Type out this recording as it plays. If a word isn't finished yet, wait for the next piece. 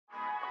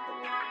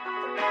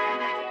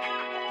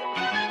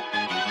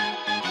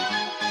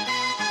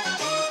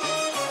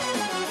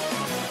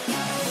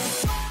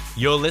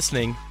You're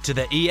listening to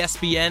the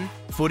ESPN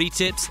Footy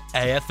Tips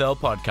AFL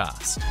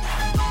podcast.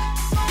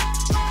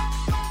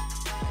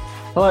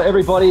 Hello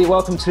everybody,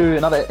 welcome to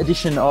another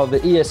edition of the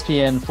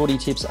ESPN Footy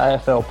Tips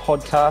AFL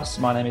podcast.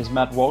 My name is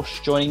Matt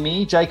Walsh. Joining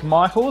me, Jake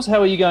Michaels. How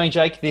are you going,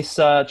 Jake, this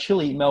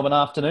chilly Melbourne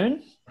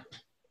afternoon?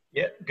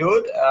 Yeah,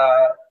 good.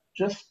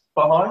 Just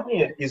behind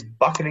me it is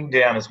bucketing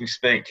down as we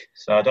speak.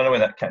 So I don't know where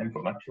that came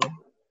from, actually.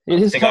 It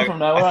has come from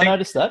nowhere, I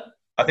noticed that.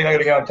 I think I'm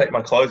going to go and take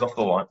my clothes off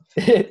the line.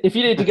 If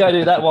you need to go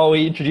do that while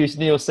we introduce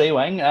Neil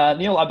Seawang.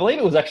 Neil, I believe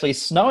it was actually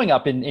snowing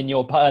up in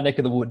your neck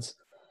of the woods.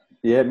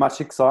 Yeah,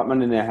 much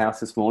excitement in our house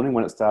this morning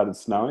when it started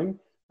snowing.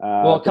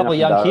 Well, a couple of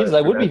young kids,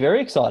 they would be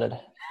very excited.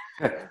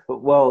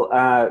 Well,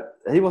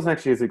 he wasn't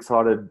actually as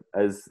excited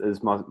as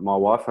my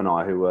wife and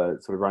I, who were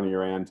sort of running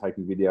around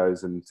taking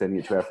videos and sending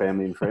it to our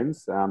family and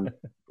friends.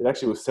 It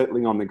actually was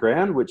settling on the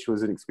ground, which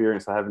was an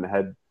experience I haven't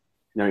had,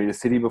 in a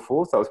city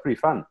before, so it was pretty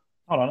fun.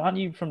 Hold on, aren't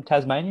you from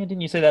Tasmania?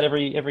 Didn't you see that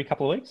every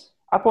couple of weeks?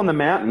 Up on the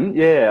mountain,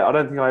 yeah. I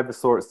don't think I ever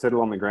saw it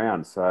settle on the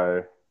ground.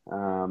 So,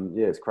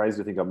 it's crazy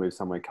to think I moved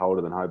somewhere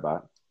colder than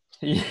Hobart.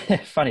 Yeah,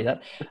 funny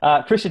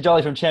that. Christian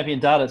Jolly from Champion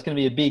Data. It's going to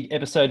be a big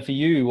episode for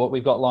you, what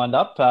we've got lined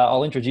up.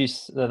 I'll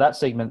introduce that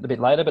segment a bit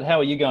later, but how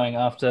are you going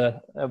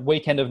after a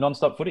weekend of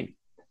non-stop footy?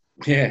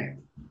 Yeah,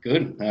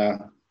 good.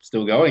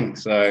 Still going.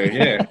 So,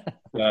 yeah,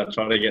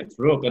 trying to get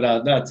through it.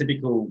 But no,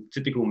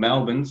 typical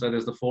Melbourne. So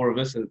there's the four of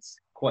us. It's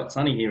quite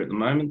sunny here at the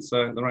moment.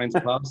 So the rain's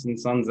past and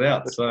sun's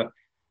out. So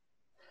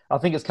I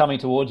think it's coming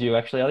towards you,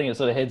 actually. I think it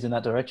sort of heads in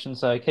that direction.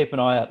 So keep an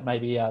eye out.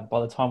 Maybe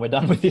by the time we're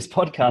done with this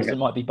podcast, It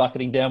might be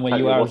bucketing down where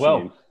you are as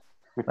well.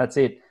 That's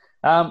it.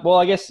 Well,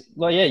 I guess,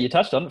 you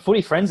touched on it.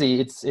 Footy frenzy.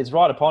 It's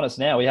right upon us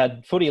now. We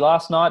had footy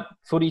last night,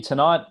 footy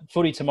tonight,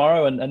 footy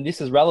tomorrow, and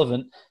this is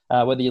relevant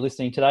whether you're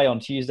listening today, on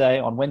Tuesday,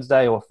 on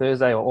Wednesday or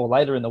Thursday or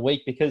later in the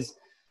week, because,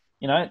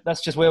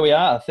 that's just where we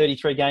are,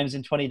 33 games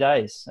in 20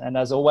 days. And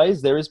as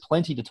always, there is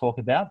plenty to talk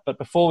about. But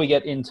before we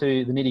get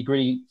into the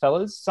nitty-gritty,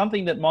 fellas,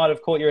 something that might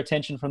have caught your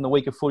attention from the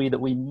week of footy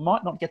that we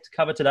might not get to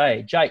cover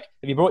today. Jake,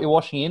 have you brought your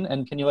washing in?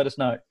 And can you let us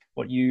know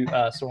what you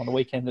saw on the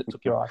weekend that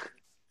took your eye?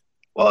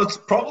 Well, it's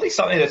probably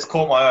something that's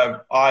caught my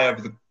eye over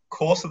the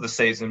course of the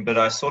season, but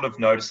I sort of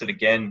noticed it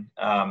again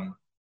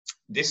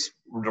this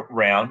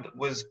round,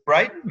 was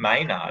Braden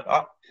Maynard.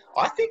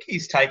 I think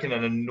he's taken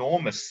an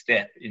enormous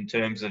step in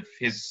terms of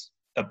his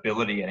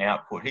ability and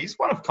output. He's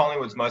one of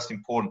Collingwood's most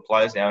important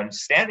players now and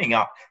standing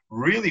up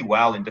really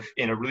well in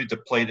a really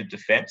depleted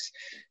defence.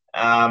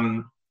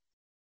 I'll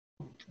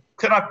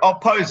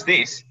pose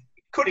this.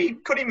 Could he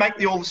make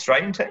the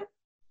All-Australian team?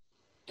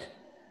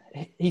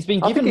 He's been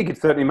given... I think he could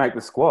certainly make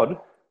the squad.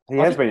 He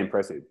has been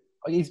impressive.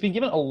 He's been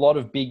given a lot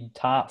of big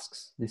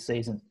tasks this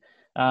season.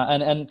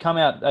 And come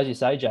out, as you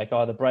say, Jake,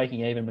 either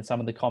breaking even with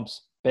some of the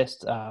comp's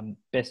best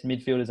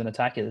midfielders and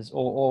attackers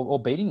or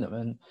beating them.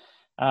 And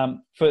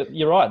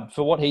you're right,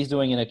 for what he's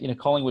doing in a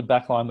Collingwood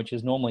backline, which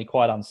is normally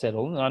quite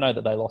unsettled, and I know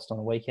that they lost on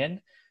the weekend.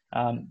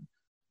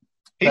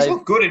 He's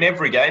looked good in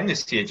every game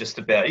this year, just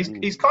about.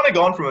 He's kind of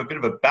gone from a bit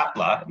of a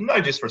battler, no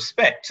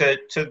disrespect,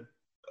 to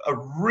a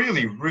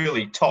really,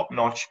 really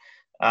top-notch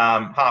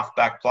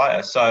half-back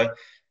player. So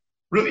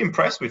really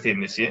impressed with him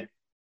this year.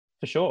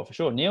 For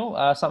sure.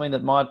 Neil, something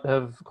that might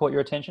have caught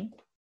your attention?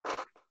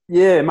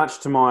 Yeah,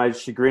 much to my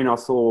chagrin, I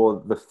saw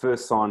the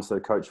first signs that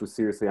the coach was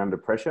seriously under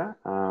pressure.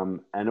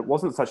 And it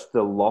wasn't such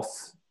the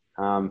loss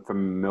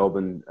from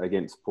Melbourne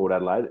against Port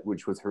Adelaide,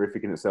 which was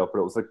horrific in itself, but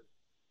it was the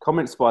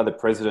comments by the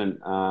president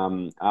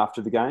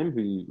after the game,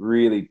 who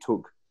really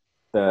took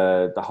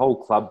the whole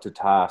club to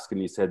task.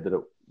 And he said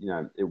that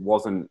it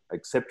wasn't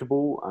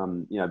acceptable.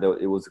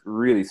 It was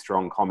really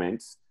strong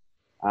comments.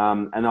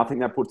 And I think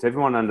that puts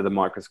everyone under the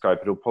microscope.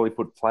 It'll probably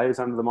put players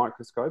under the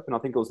microscope. And I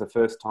think it was the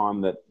first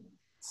time that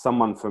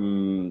someone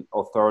from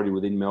authority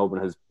within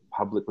Melbourne has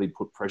publicly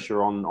put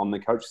pressure on the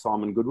coach,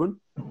 Simon Goodwin.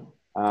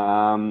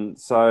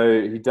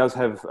 So he does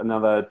have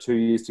another 2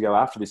 years to go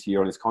after this year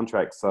on his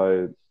contract.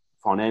 So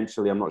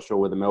financially, I'm not sure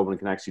whether Melbourne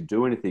can actually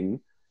do anything.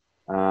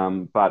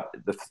 But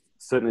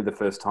certainly the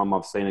first time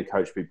I've seen a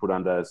coach be put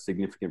under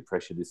significant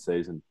pressure this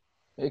season.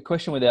 A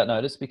question without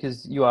notice,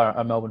 because you are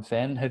a Melbourne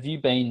fan. Have you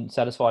been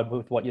satisfied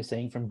with what you're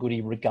seeing from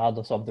Goody,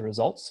 regardless of the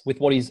results,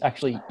 with what he's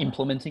actually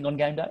implementing on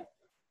game day?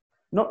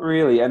 Not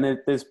really. And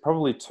there's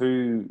probably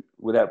two,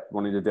 without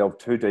wanting to delve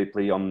too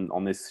deeply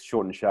on this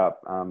short and sharp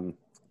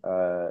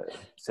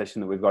session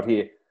that we've got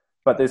here.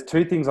 But there's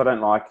two things I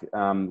don't like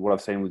what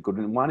I've seen with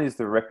Goodwin. One is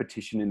the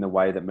repetition in the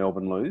way that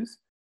Melbourne lose.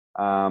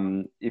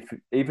 If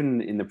even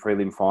in the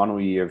prelim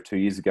final year of 2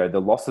 years ago, the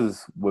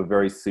losses were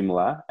very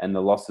similar, and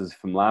the losses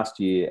from last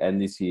year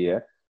and this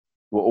year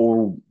were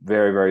all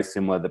very, very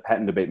similar. The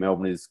pattern to beat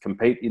Melbourne is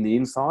compete in the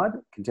inside,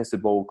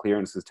 contested ball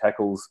clearances,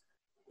 tackles.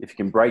 If you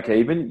can break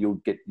even,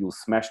 you'll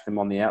smash them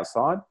on the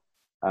outside,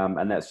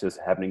 and that's just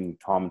happening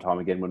time and time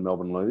again when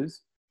Melbourne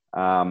lose.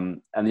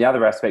 And the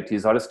other aspect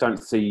is I just don't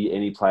see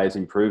any players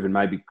improve, and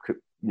maybe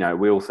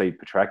we all see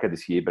Petrarca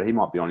this year, but he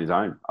might be on his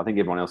own. I think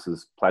everyone else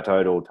has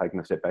plateaued or taken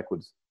a step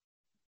backwards.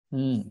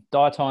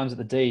 Dire times at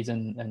the D's,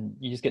 and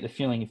you just get the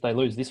feeling if they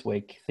lose this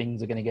week,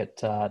 things are going to get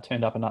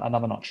turned up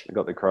another notch. They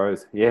got the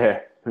Crows. Yeah,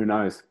 who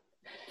knows?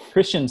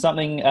 Christian,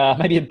 something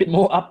maybe a bit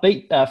more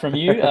upbeat from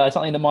you,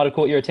 something that might have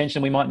caught your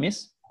attention we might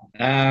miss?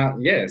 Yeah,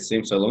 it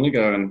seems so long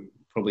ago and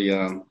probably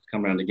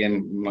come around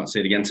again. We might see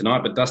it again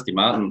tonight. But Dusty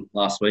Martin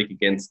last week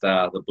against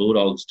the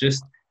Bulldogs,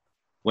 just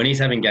when he's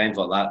having games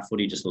like that,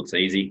 footy just looks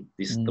easy.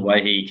 The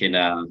way he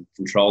can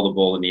control the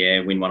ball in the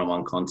air, win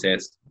one-on-one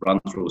contest,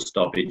 run through a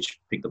stoppage,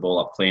 pick the ball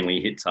up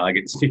cleanly, hit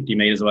targets 50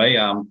 metres away.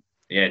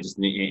 Just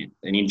an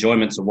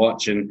enjoyment to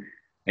watch. And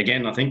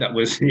again, I think that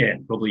was,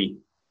 probably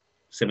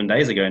 7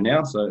 days ago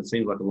now. So it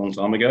seems like a long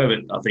time ago,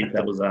 but I think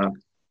that was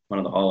one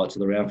of the highlights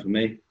of the round for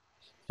me.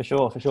 For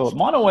sure.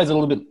 Mine are always a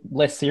little bit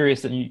less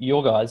serious than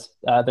your guys,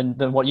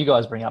 than what you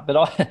guys bring up.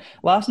 But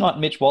last night,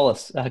 Mitch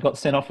Wallace got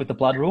sent off with the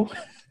blood rule.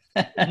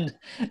 And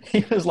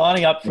he was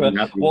lining up for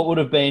what would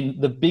have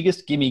been the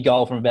biggest gimme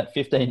goal from about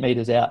 15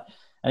 metres out.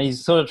 And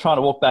he's sort of trying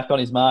to walk back on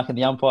his mark, and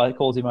the umpire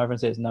calls him over and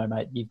says, "No,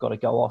 mate, you've got to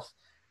go off."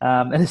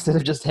 And instead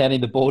of just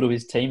handing the ball to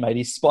his teammate,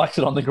 he spikes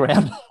it on the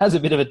ground, has a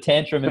bit of a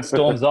tantrum and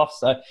storms off.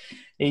 So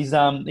he's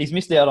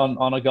missed out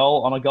on a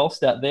goal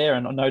stat there,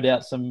 and no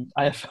doubt some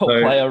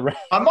AFL player.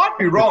 I might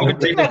be wrong, but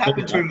didn't that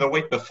happen to him the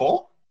week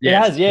before?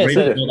 Yeah, it has, yeah.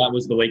 So that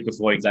was the week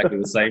before, exactly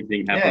the same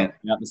thing happened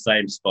at the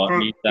same spot.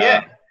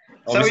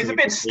 So he's a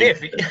bit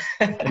stiff.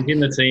 And him,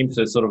 the team,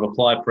 to sort of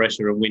apply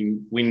pressure and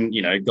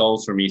win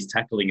goals from his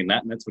tackling and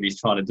that's what he's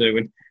trying to do.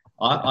 And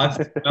I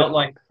felt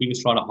like he was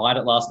trying to hide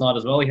it last night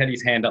as well. He had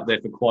his hand up there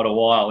for quite a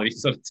while, and he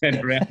sort of turned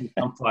around and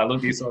the umpire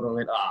looked. He sort of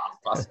went,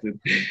 busted.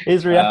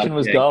 His reaction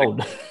was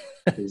gold.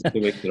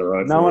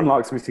 No one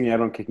likes missing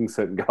out on kicking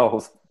certain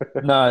goals.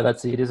 No,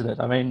 that's it, isn't it?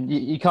 I mean,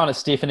 you kind of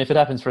stiff, and if it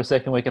happens for a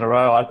second week in a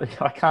row,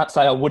 I can't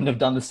say I wouldn't have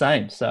done the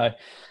same. So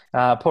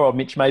poor old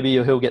Mitch, maybe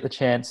he'll get the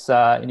chance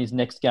in his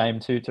next game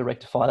to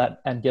rectify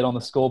that and get on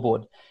the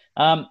scoreboard.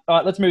 All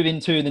right, let's move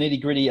into the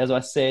nitty-gritty. As I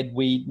said,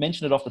 we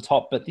mentioned it off the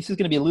top, but this is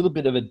going to be a little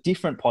bit of a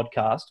different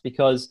podcast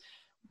because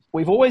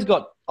we've always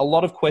got a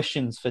lot of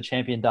questions for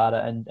Champion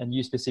Data and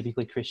you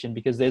specifically, Christian,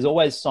 because there's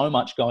always so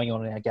much going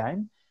on in our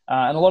game.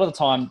 And a lot of the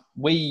time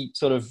we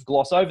sort of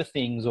gloss over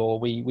things, or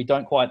we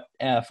don't quite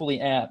fully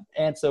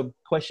answer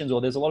questions,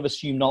 or there's a lot of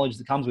assumed knowledge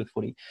that comes with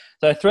footy.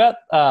 So throughout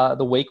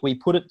the week, we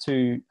put it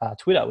to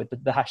Twitter with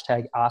the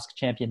hashtag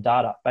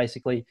 #AskChampionData,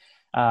 basically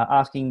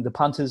asking the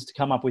punters to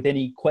come up with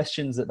any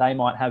questions that they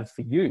might have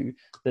for you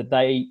that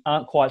they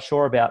aren't quite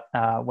sure about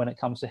when it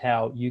comes to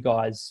how you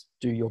guys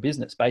do your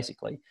business,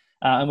 basically.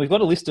 And we've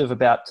got a list of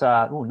about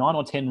 9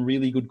 or 10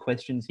 really good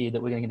questions here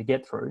that we're going to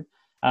get through.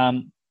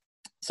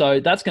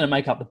 So that's going to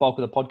make up the bulk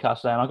of the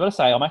podcast today. And I've got to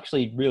say, I'm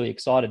actually really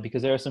excited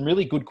because there are some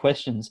really good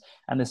questions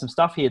and there's some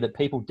stuff here that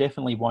people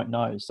definitely won't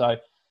know. So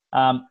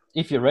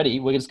if you're ready,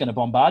 we're just going to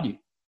bombard you.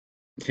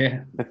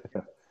 Yeah.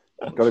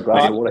 Got a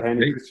glass of water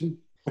handy, Christian?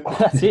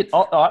 That's it.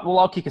 All right. Well,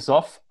 I'll kick us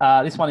off.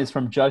 This one is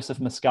from Joseph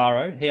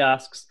Mascaro. He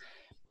asks,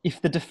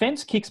 if the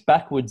defence kicks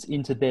backwards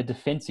into their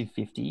defensive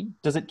 50,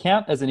 does it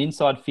count as an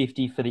inside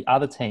 50 for the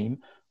other team,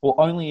 or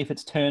only if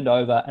it's turned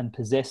over and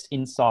possessed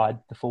inside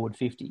the forward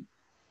 50?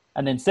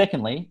 And then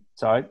secondly,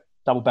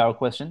 double barrel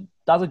question,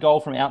 does a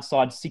goal from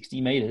outside 60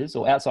 metres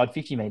or outside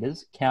 50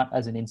 metres count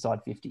as an inside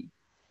 50?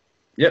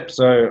 Yep.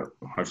 So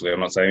hopefully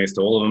I'm not saying this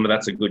to all of them, but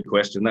that's a good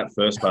question. That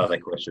first part of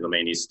that question, I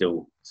mean, we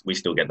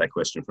still get that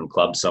question from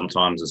clubs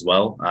sometimes as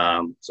well.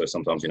 So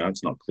sometimes,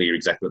 it's not clear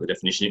exactly what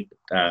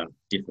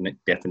the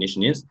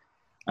definition is.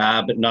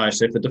 But no,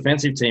 so if the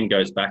defensive team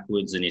goes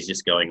backwards and is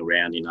just going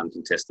around in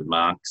uncontested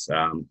marks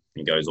and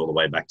goes all the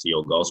way back to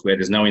your goal square,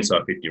 there's no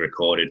inside 50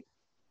 recorded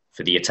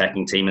for the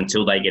attacking team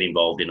until they get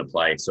involved in a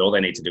play. So all they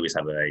need to do is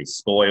have a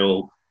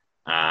spoil,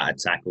 a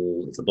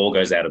tackle. If the ball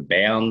goes out of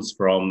bounds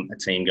from a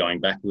team going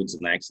backwards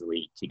and they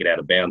actually kick it out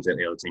of bounds at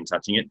the other team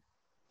touching it,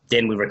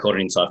 then we record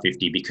an inside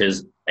 50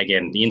 because,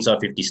 again, the inside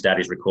 50 stat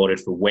is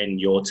recorded for when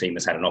your team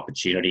has had an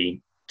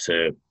opportunity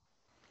to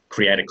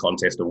create a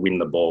contest or win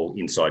the ball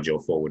inside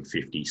your forward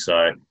 50.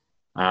 So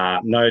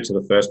no to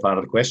the first part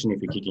of the question.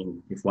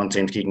 If one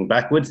team's kicking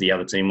backwards, the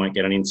other team won't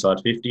get an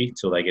inside 50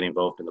 until they get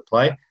involved in the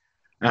play.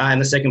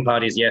 And the second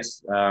part is,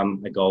 yes,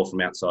 a goal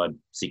from outside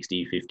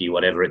 60, 50,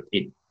 whatever,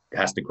 it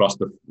has to cross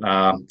the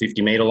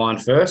 50-metre line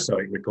first, so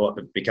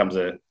it becomes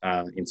a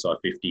inside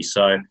 50.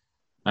 So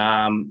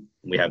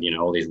we have,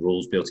 all these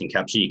rules built in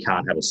capture. You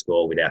can't have a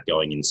score without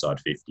going inside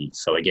 50.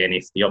 So, again,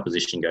 if the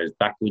opposition goes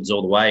backwards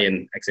all the way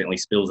and accidentally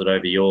spills it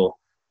over your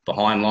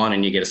behind line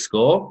and you get a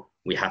score,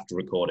 we have to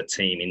record a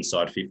team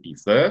inside 50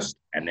 first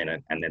and then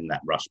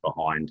that rush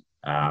behind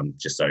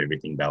just so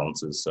everything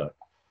balances. So.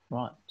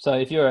 Right. So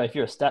if you're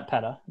a stat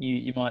patter,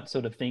 you might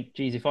sort of think,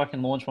 geez, if I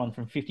can launch one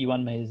from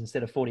 51 metres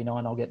instead of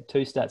 49, I'll get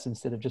 2 stats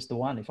instead of just the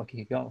 1 if I kick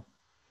a goal.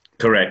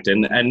 Correct.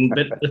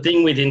 But the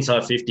thing with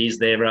inside 50s,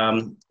 they're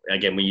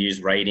again, we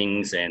use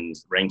ratings and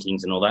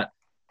rankings and all that.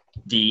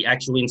 The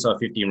actual inside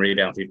 50 and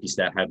rebound 50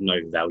 stat have no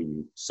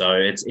value. So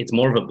it's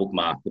more of a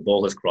bookmark. The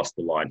ball has crossed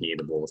the line here,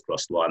 the ball has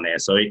crossed the line there.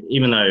 So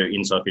even though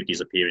inside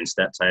 50s appear in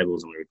stat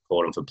tables and we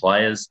record them for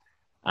players,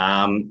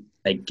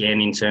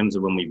 again, in terms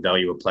of when we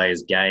value a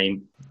player's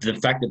game, the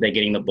fact that they're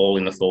getting the ball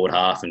in the forward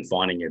half and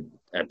finding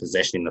a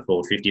possession in the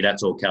forward 50,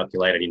 that's all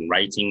calculated in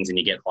ratings and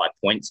you get high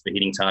points for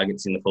hitting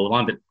targets in the forward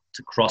line. But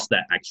to cross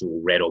that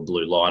actual red or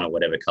blue line or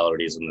whatever colour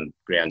it is on the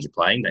ground you're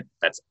playing,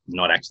 that's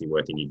not actually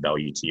worth any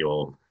value to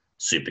your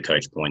super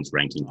coach points,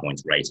 ranking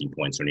points, rating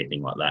points, or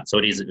anything like that. So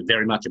it is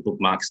very much a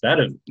bookmark stat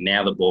of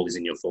now the ball is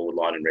in your forward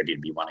line and ready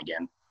to be won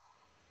again.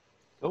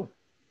 Cool.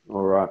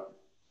 All right.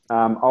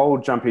 I'll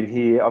jump in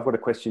here. I've got a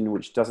question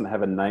which doesn't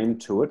have a name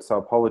to it, so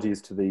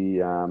apologies to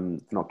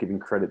the not giving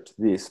credit to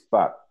this.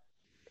 But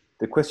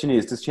the question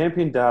is, does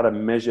Champion Data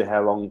measure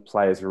how long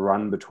players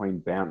run between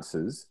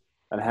bounces,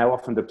 and how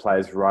often do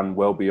players run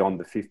well beyond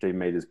the 15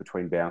 metres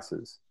between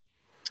bounces?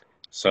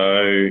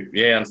 So,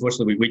 yeah,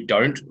 unfortunately, we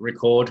don't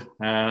record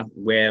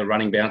where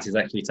running bounce is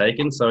actually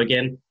taken. So,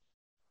 again,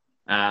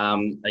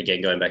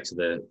 going back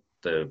to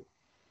the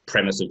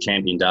premise of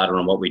Champion Data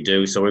and what we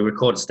do. So we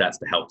record stats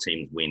to help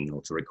teams win,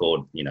 or to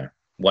record,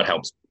 what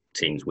helps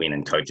teams win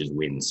and coaches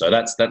win. So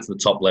that's the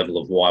top level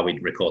of why we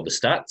record the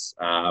stats.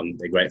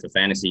 They're great for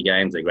fantasy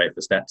games. They're great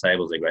for stat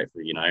tables. They're great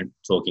for,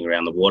 talking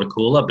around the water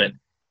cooler. But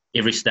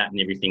every stat and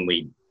everything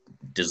we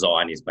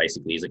design is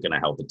basically, is it going to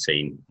help a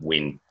team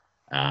win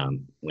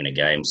a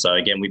game? So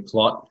again, we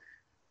plot,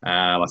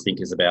 I think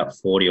there's about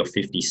 40 or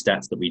 50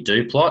 stats that we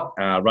do plot.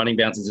 Running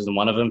bounces isn't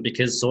one of them,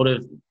 because sort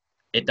of,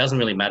 it doesn't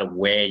really matter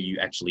where you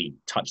actually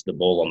touch the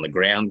ball on the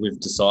ground. We've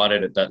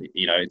decided that,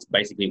 it's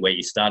basically where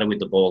you started with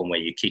the ball and where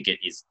you kick it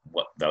is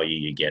what value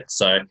you get.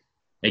 So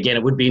again,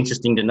 it would be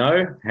interesting to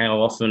know how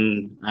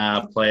often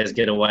players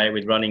get away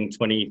with running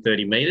 20,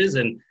 30 metres.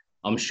 And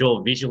I'm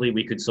sure visually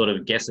we could sort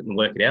of guess it and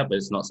work it out, but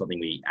it's not something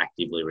we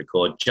actively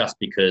record, just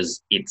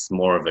because it's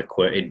more of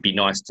it'd be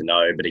nice to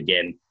know. But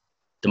again,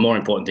 the more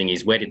important thing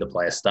is, where did the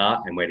player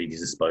start and where did he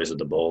dispose of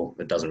the ball?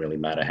 It doesn't really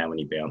matter how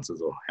many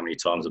bounces or how many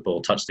times the ball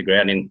touched the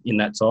ground in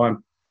that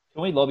time.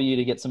 Can we lobby you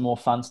to get some more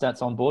fun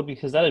stats on board?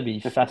 Because that'd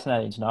be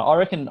fascinating to know. I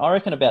reckon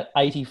about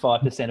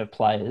 85% of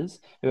players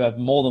who have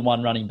more than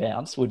one running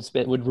bounce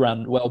would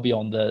run well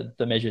beyond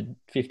the measured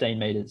 15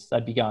 metres.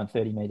 They'd be going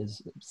 30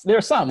 metres. There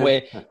are some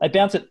where they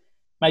bounce it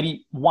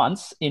maybe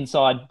once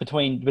inside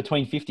between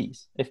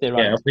 50s if they're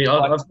running. Yeah,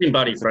 I've seen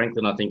Buddy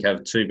Franklin, I think,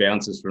 have 2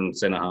 bounces from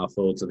centre half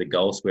forward to the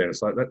goal square.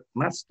 It's like, that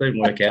maths don't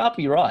work out. Can't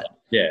be right.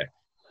 Yeah.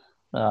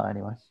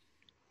 Anyway.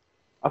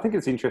 I think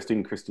it's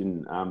interesting,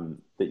 Christian,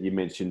 that you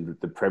mentioned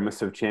the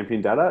premise of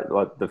Champion Data,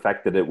 like the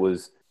fact that it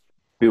is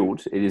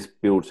built,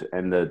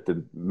 and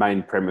the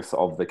main premise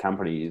of the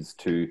company is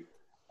to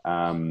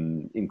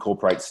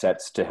incorporate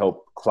stats to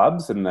help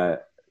clubs and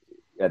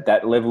at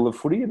that level of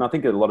footy. And I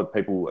think a lot of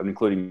people, and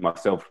including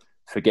myself,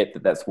 forget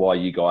that that's why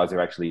you guys are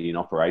actually in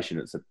operation.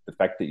 It's the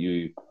fact that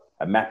you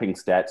are mapping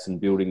stats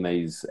and building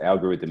these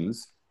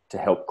algorithms to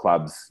help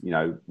clubs,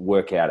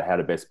 work out how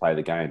to best play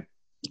the game.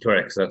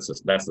 Correct. So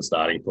that's the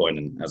starting point.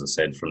 And as I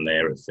said, from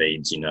there it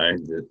feeds,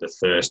 the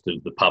thirst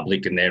of the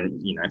public and their,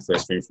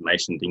 thirst for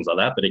information, things like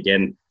that. But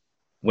again,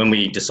 when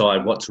we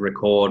decide what to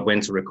record, when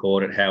to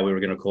record it, how we were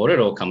going to record it,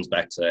 all comes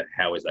back to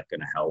how is that going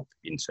to help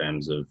in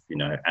terms of,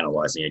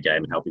 analysing a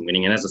game and helping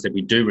winning. And as I said,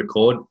 we do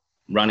record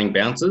running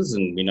bounces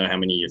and we know how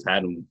many you've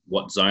had and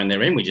what zone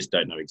they're in. We just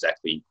don't know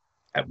exactly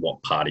at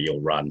what part of your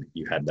run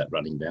you had that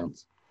running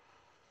bounce.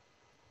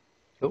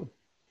 Cool.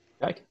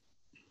 Jake?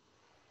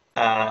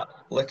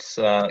 Let's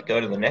go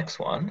to the next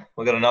one.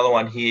 We've got another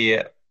one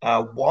here.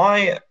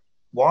 Why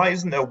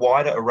isn't there a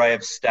wider array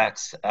of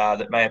stats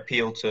that may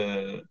appeal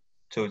to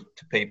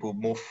people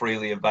more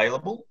freely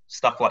available?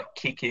 Stuff like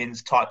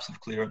kick-ins, types of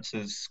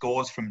clearances,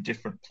 scores from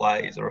different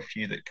plays are a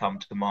few that come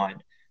to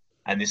mind.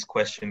 And this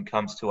question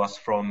comes to us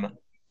from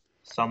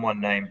someone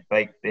named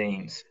Baked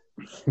Beans.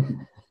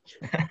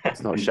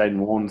 It's not Shane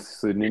Warne's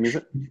pseudonym, is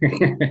it?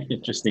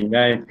 Interesting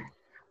name.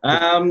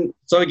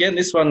 So again,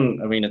 this one,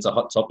 it's a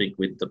hot topic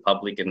with the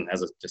public, and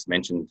as I just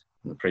mentioned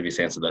in the previous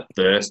answer, that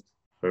thirst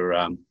for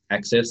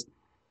access.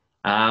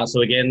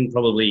 So again,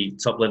 probably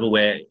top level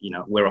where,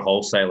 we're a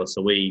wholesaler,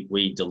 so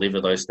we deliver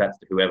those stats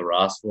to whoever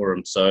asks for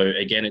them. So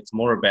again, it's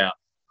more about,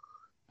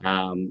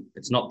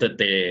 it's not that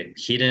they're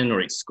hidden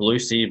or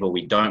exclusive or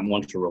we don't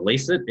want to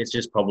release it. It's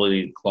just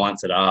probably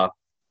clients that are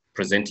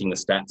presenting the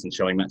stats and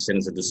showing match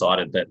centers have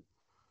decided that,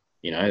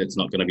 it's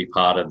not going to be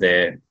part of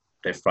their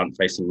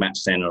front-facing match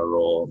center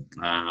or,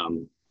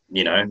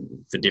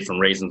 for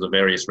different reasons or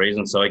various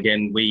reasons. So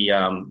again, we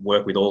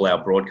work with all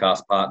our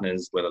broadcast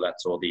partners, whether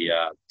that's all the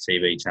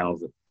TV channels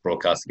that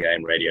broadcast the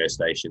game, radio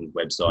stations,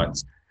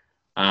 websites.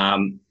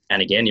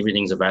 And again,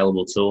 everything's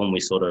available to them. We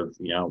sort of,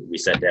 we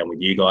sat down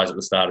with you guys at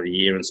the start of the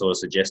year and sort of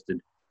suggested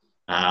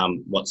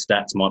what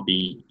stats might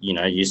be,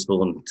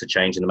 useful and to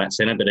change in the match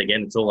center. But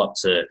again, it's all up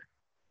to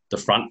the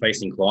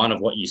front-facing client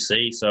of what you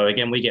see. So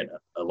again, we get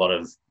a lot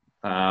of,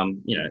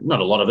 not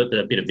a lot of it, but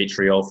a bit of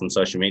vitriol from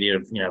social media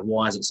of,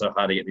 why is it so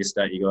hard to get this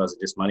stat? You guys are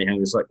just money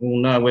hungry. It's like, well,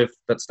 no,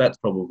 that stat's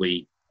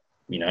probably,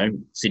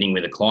 sitting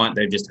with a client.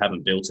 They just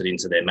haven't built it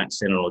into their match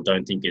center or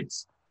don't think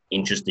it's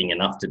interesting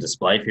enough to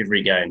display for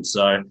every game.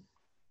 So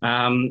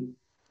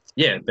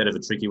Yeah, a bit of a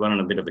tricky one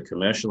and a bit of a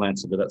commercial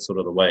answer, but that's sort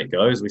of the way it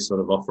goes. We sort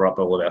of offer up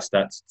all of our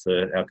stats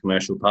to our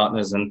commercial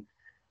partners, and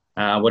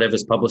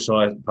whatever's published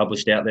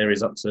out there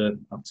is up to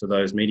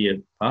those media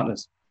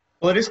partners.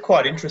 Well, it is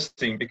quite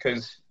interesting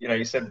because,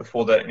 you said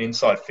before that an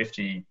inside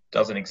 50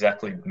 doesn't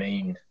exactly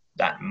mean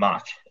that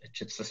much.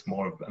 It's just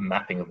more of a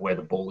mapping of where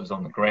the ball is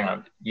on the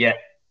ground. Yet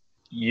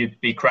you'd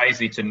be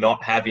crazy to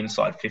not have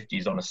inside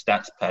 50s on a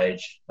stats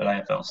page, an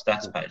AFL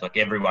stats page. Like,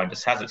 everyone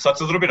just has it. So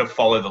it's a little bit of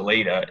follow the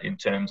leader in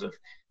terms of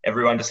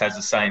everyone just has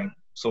the same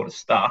sort of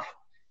stuff.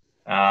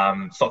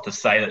 It's not to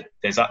say that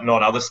there's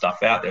not other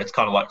stuff out there. It's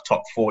kind of like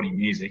top 40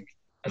 music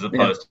as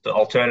opposed to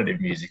alternative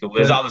music.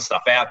 There's other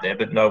stuff out there,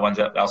 but no one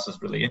else is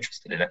really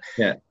interested in it.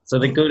 Yeah. So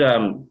the good,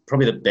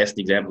 probably the best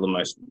example, the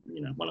most,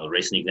 one of the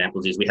recent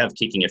examples is we have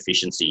kicking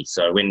efficiency.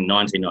 So in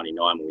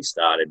 1999, when we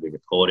started, we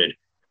recorded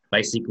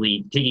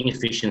basically kicking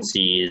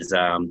efficiency is,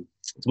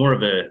 it's more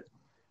of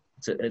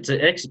it's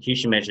an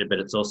execution measure, but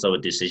it's also a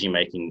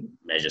decision-making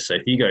measure. So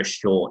if you go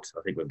short,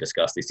 I think we've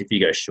discussed this, if you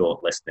go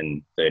short less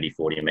than 30,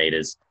 40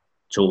 metres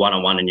to a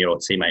one-on-one and your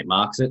teammate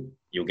marks it,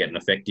 you'll get an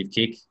effective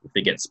kick. If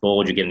it gets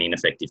spoiled, you get an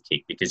ineffective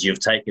kick because you've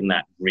taken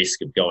that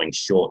risk of going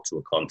short to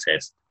a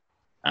contest.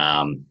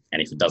 And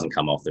if it doesn't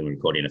come off, then we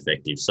record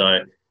ineffective.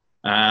 So,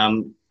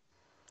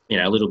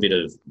 a little bit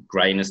of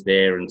greyness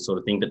there and sort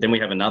of thing. But then we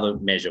have another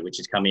measure, which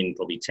has come in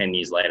probably 10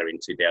 years later in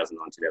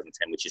 2009,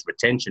 2010, which is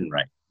retention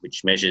rate,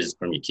 which measures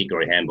from your kick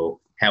or a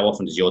handball, how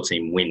often does your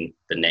team win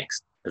the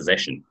next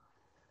possession?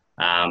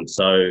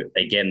 So,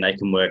 again, they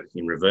can work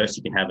in reverse.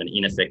 You can have an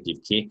ineffective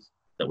kick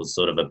that was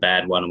sort of a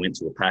bad one and went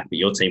to a pack, but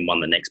your team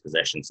won the next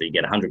possession. So you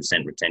get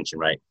 100% retention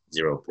rate,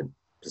 0%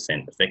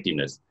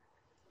 effectiveness.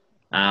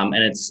 And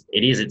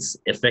it's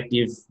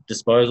effective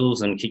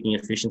disposals and kicking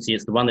efficiency.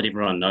 It's the one that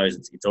everyone knows.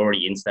 It's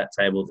already in stat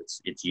tables.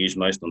 It's used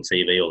most on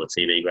TV, or the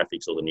TV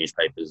graphics, or the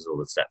newspapers, or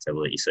the stat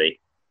table that you see.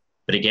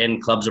 But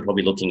again, clubs are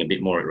probably looking a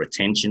bit more at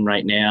retention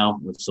rate now.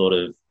 We've sort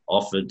of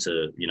offered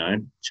to,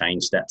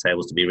 change stat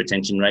tables to be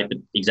retention rate, but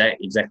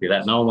exactly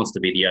that. No one wants to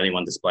be the only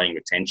one displaying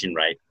retention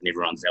rate and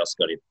everyone else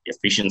got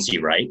efficiency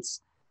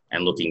rates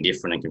and looking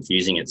different and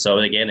confusing it. So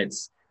again,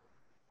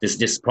 there's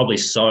just probably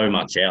so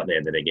much out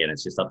there that, again,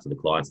 it's just up to the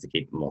clients to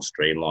keep them more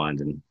streamlined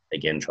and,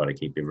 again, try to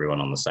keep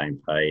everyone on the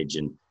same page.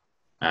 And,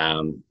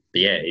 but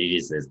yeah, it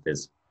is,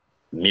 there's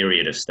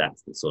myriad of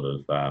stats that sort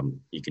of,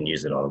 you can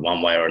use it either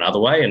one way or another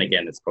way. And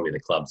again, it's probably the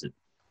clubs that,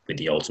 with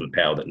the ultimate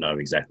power, that know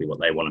exactly what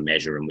they want to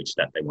measure and which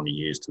stat they want to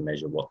use to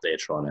measure what they're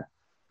trying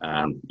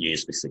to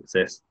use for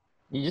success.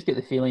 You just get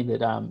the feeling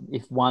that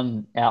if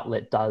one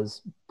outlet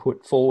does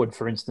put forward,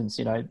 for instance,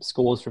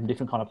 scores from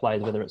different kind of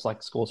players, whether it's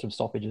like scores from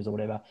stoppages or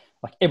whatever,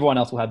 like everyone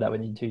else will have that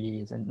within 2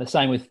 years. And the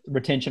same with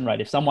retention rate.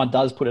 If someone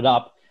does put it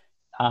up,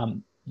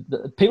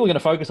 people are going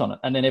to focus on it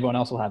and then everyone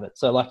else will have it.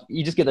 So like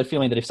you just get the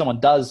feeling that if someone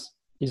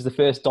is the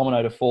first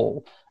domino to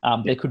fall,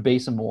 there could be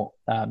some more,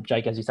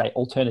 Jake, as you say,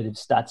 alternative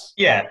stats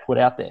put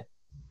out there.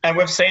 And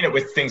we've seen it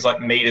with things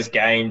like meters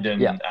gained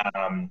and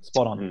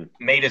spot on.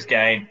 Meters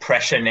gained.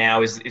 Pressure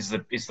now is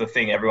the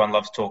thing everyone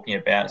loves talking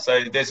about.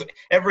 So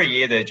every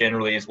year there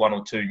generally is one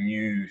or two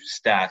new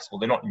stats. Well,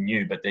 they're not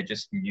new, but they're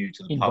just new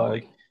to the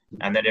public,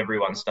 and then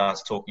everyone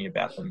starts talking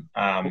about them.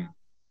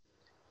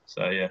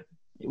 So yeah.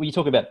 When you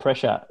talk about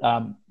pressure,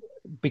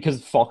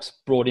 because Fox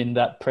brought in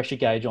that pressure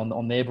gauge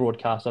on their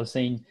broadcast, I've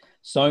seen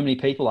so many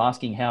people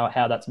asking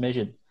how that's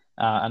measured.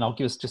 And I'll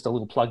give us just a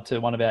little plug to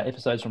one of our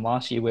episodes from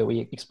last year where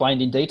we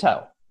explained in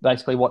detail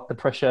basically what the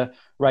pressure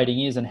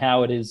rating is and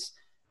how it is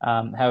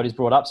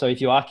brought up. So if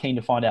you are keen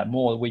to find out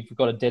more, we've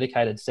got a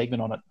dedicated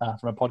segment on it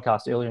from a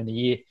podcast earlier in the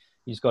year.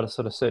 You just got to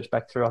sort of search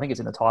back through. I think it's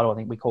in the title. I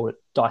think we call it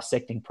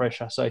Dissecting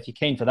Pressure. So if you're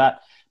keen for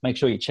that, make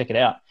sure you check it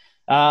out.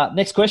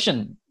 Next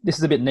question. This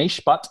is a bit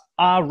niche, but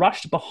are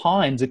rushed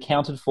behinds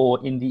accounted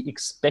for in the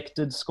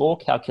expected score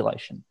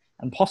calculation?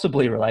 And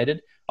possibly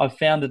related, I've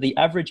found that the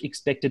average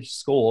expected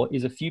score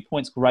is a few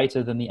points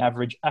greater than the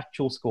average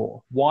actual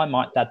score. Why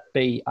might that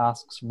be,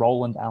 asks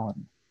Roland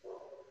Allen.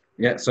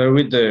 Yeah, so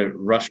with the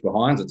rush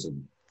behinds, it's a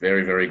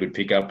very, very good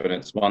pickup, and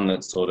it's one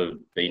that's sort of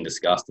been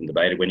discussed and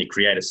debated. When you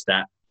create a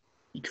stat,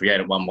 you create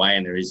it one way,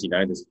 and there's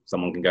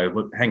someone can go,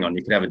 well, hang on,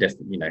 you could have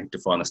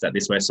define the stat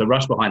this way. So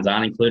rush behinds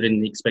aren't included in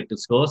the expected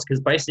scores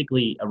because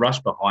basically a rush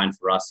behind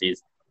for us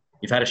is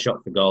you've had a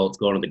shot for goal, it's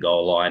gone to the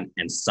goal line,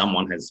 and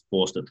someone has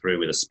forced it through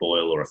with a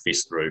spoil or a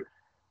fist through.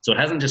 So it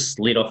hasn't just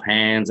slid off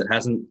hands.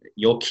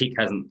 Your kick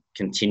hasn't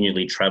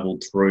continually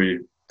travelled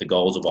through the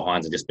goals or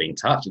behinds and just been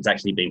touched. It's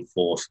actually been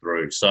forced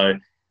through. So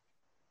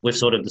we've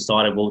sort of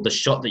decided, well, the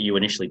shot that you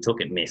initially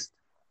took, it missed.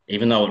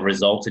 Even though it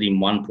resulted in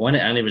 1 point,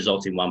 it only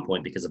resulted in 1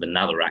 point because of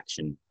another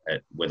action,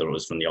 whether it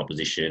was from the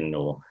opposition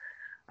or...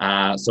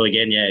 So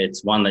again,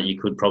 it's one that you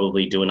could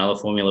probably do another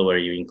formula where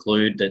you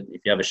include that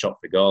if you have a shot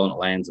for goal and it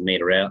lands a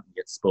metre out and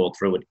gets spoiled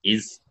through, it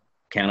is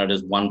counted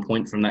as 1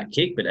 point from that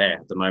kick, but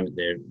at the moment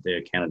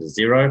they're counted as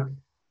 0.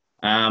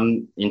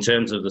 In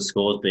terms of the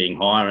scores being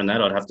higher and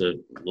that, I'd have to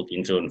look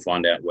into it and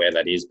find out where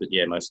that is. But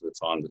most of the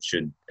time it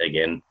should,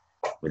 again,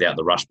 without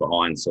the rush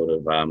behind sort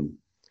of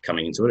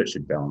coming into it, it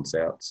should balance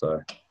out. So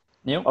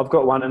Neil? I've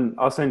got one, and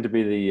I seem to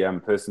be the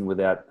person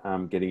without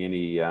getting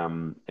any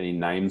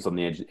names on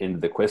the end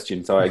of the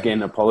question. So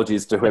again,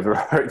 apologies to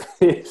whoever wrote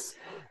this.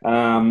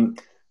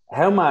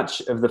 How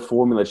much of the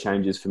formula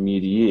changes from year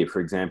to year? For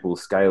example,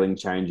 scaling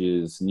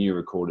changes, new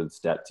recorded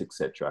stats,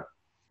 etc.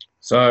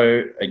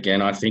 So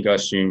again, I think I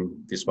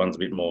assume this one's a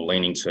bit more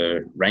leaning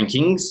to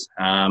rankings.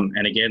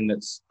 And again,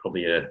 that's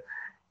probably a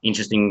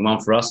interesting one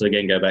for us. So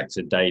again, go back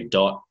to Dave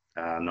Dott,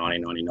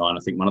 1999. I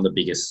think one of the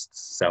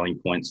biggest selling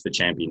points for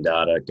Champion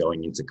Data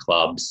going into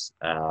clubs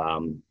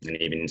and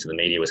even into the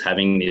media was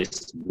having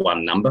this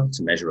one number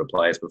to measure a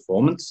player's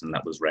performance, and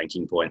that was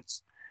ranking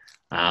points.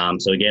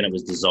 So again, it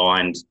was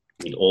designed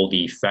with all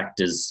the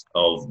factors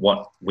of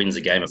what wins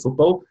a game of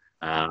football.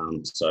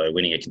 So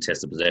winning a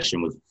contested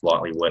possession was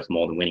likely worth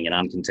more than winning an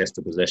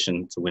uncontested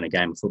possession to win a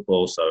game of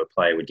football. So a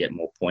player would get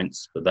more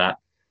points for that.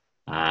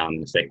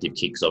 Effective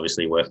kicks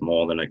obviously worth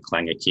more than a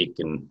clanger kick,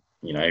 and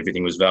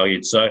everything was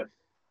valued. So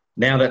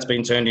now that's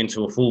been turned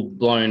into a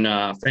full-blown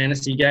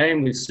fantasy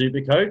game with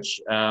Supercoach.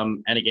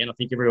 And again, I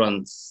think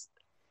everyone's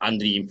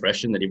under the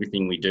impression that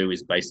everything we do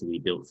is basically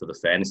built for the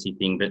fantasy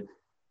thing. But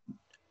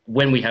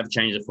when we have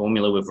changed the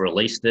formula, we've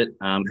released it.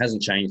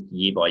 Hasn't changed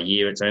year by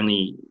year. It's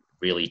only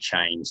really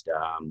changed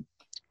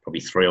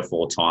probably 3 or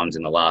 4 times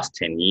in the last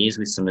 10 years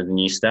with some of the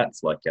new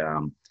stats, like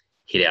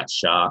hit-out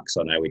sharks.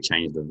 I know we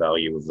changed the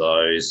value of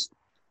those.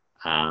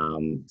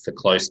 For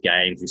close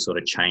games, we sort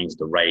of changed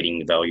the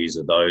rating values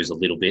of those a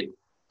little bit.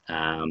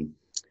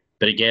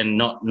 But again,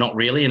 not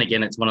really. And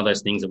again, it's one of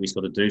those things that we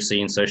sort of do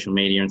see in social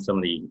media and some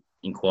of the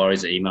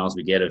inquiries or emails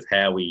we get of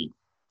how we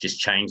just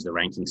change the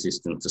ranking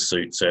system to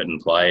suit certain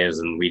players,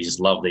 and we just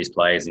love these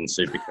players in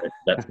Supercoach.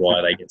 That's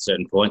why they get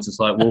certain points. It's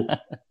like, well,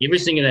 every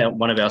single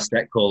one of our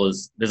stat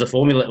callers, there's a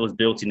formula that was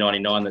built in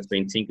 99 that's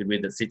been tinkered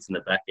with that sits in the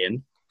back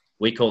end.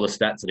 We call the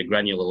stats at a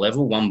granular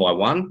level, one by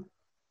one.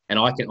 And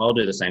I'll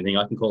do the same thing.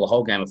 I can call a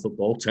whole game of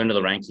football, turn to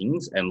the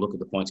rankings, and look at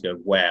the points and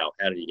go, wow,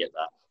 how did you get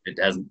that?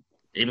 It hasn't,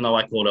 even though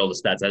I called all the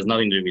stats, it has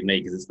nothing to do with me,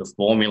 because it's the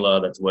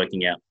formula that's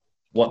working out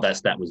what that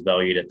stat was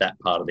valued at that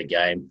part of the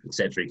game, et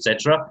cetera, et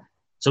cetera.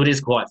 So it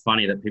is quite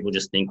funny that people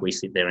just think we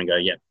sit there and go,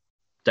 yep,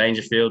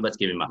 Dangerfield, let's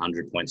give him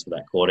 100 points for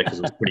that quarter because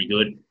it was pretty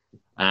good.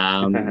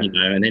 And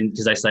then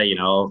because they say,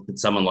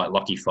 someone like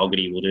Lockie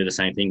Fogarty will do the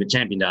same thing, but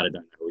Champion Data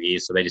don't know who he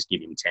is, so they just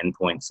give him 10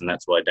 points, and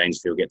that's why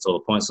Dangerfield gets all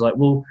the points. So like,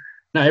 well,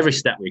 no, every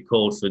stat we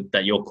called for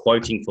that you're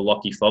quoting for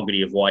Lockie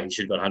Fogarty of why he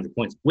should have got 100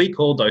 points, we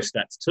called those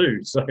stats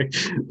too. So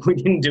we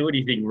didn't do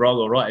anything wrong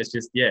or right. It's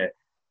just,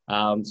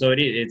 so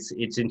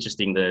it's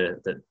interesting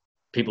that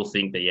people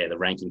think that, the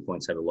ranking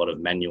points have a lot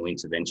of manual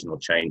intervention or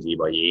change year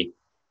by year.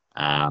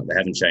 They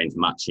haven't changed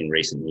much in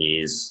recent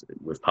years.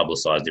 We've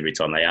publicised every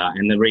time they are.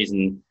 And the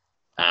reason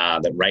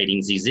that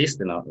ratings exist,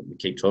 and we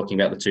keep talking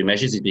about the 2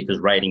 measures, is because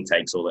rating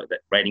takes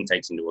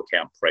into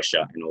account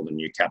pressure and all the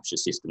new capture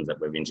systems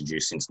that we've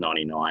introduced since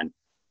 99,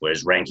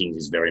 whereas rankings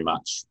is very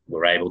much,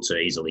 we're able to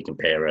easily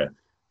compare a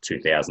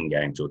 2000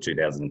 game to a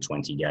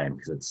 2020 game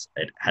because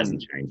it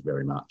hasn't changed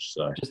very much.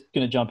 So just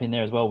going to jump in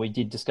there as well. We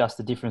did discuss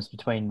the difference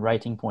between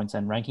rating points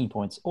and ranking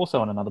points also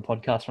on another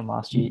podcast from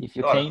last year, if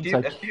you're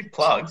keen. A few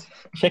plugs.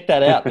 Check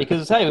that out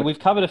because, hey, we've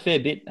covered a fair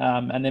bit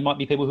and there might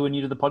be people who are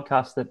new to the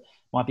podcast that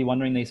might be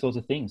wondering these sorts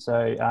of things.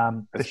 So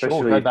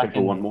especially if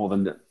people want more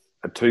than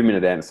a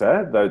 2-minute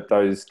answer,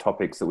 those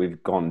topics that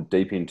we've gone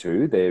deep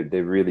into,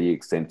 they're really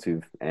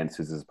extensive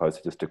answers as opposed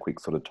to just a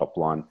quick sort of top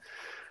line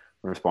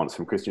response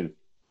from Christian.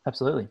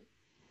 Absolutely.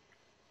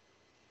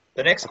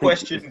 The next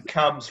question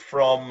comes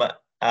from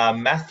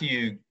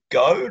Matthew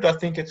Goad, I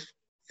think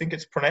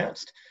it's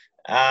pronounced.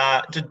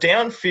 Do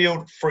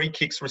downfield free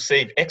kicks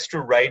receive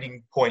extra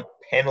rating point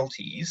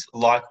penalties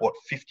like what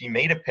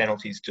 50-metre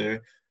penalties do,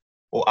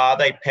 or are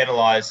they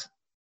penalised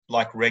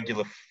like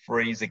regular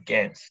frees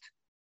against?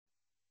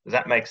 Does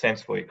that make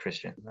sense for you,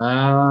 Christian?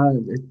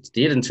 It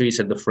did until you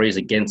said the frees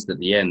against at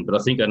the end, but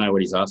I think I know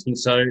what he's asking.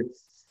 So,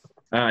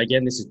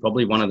 again, this is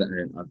probably one of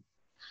the...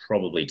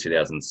 probably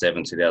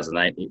 2007,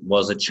 2008, it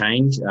was a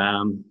change.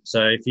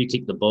 So if you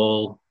kicked the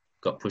ball,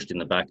 got pushed in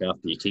the back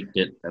after you kicked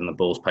it, and the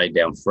ball's paid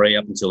down free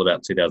up until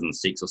about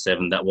 2006 or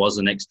 7, that was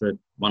an extra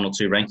 1 or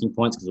 2 ranking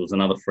points because it was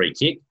another free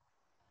kick.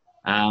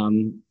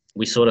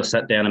 We sort of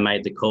sat down and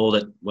made the call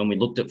that when we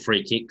looked at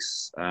free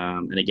kicks,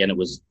 and again, it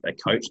was a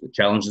coach that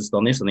challenged us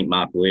on this. I think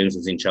Mark Williams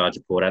was in charge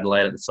of Port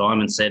Adelaide at the time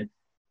and said,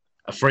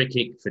 a free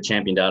kick for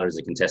Champion Data is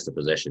a contested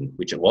possession,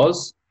 which it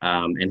was.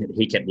 And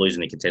he kept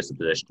losing the contested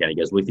possession count. He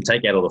goes, well, if you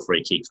take out all the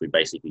free kicks, we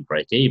basically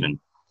break even.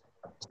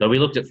 So we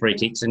looked at free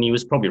kicks, and he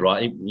was probably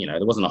right.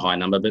 There wasn't a high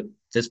number, but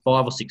there's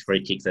 5 or 6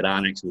 free kicks that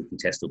aren't actually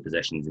contested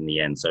possessions in the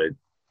end. So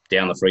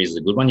down the frees is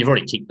a good one. You've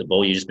already kicked the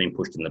ball. You've just been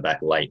pushed in the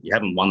back late. You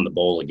haven't won the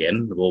ball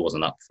again. The ball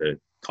wasn't up for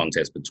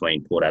contest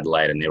between Port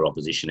Adelaide and their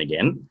opposition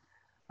again.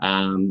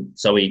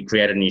 So we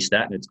created a new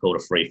stat, and it's called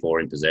a free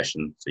 4 in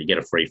possession. So you get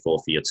a free 4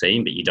 for your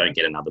team, but you don't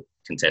get another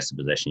contested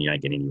possession. You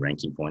don't get any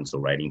ranking points or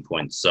rating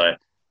points. So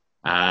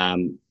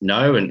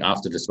no, and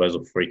after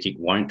disposal, free kick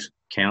won't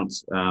count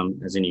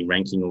as any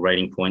ranking or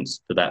rating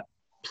points for that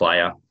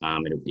player.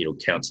 It'll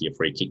count to your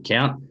free kick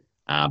count,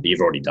 but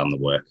you've already done the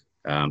work.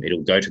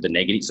 it'll go to the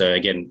negative. So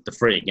again, the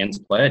free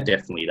against player,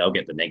 definitely they'll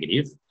get the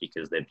negative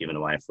because they've given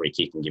away a free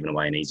kick and given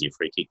away an easier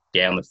free kick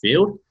down the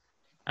field.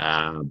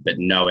 But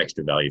no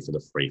extra value for the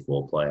free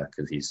for player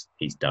because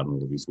he's done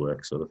all of his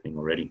work sort of thing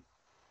already.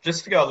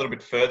 Just to go a little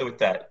bit further with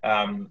that,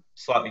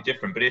 slightly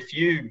different. But if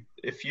you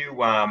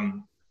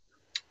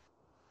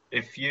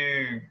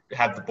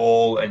have the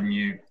ball and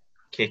you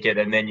kick it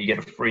and then you get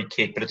a free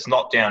kick, but it's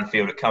not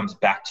downfield, it comes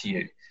back to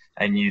you,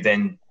 and you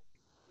then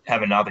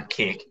have another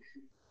kick.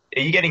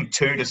 Are you getting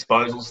two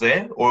disposals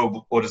there,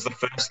 or does the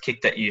first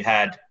kick that you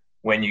had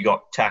when you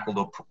got tackled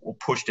or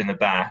pushed in the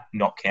back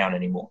not count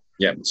anymore?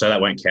 Yeah, so that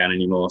won't count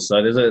anymore.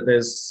 So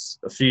there's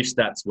a few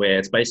stats where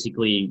it's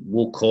basically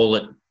we'll call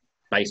it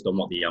based on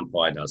what the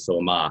umpire does. So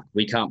a mark,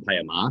 we can't pay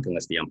a mark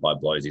unless the umpire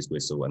blows his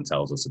whistle and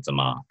tells us it's a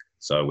mark.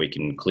 So we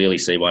can clearly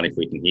see one if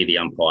we can hear the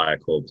umpire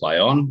call play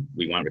on,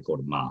 we won't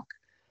record a mark.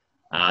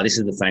 This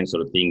is the same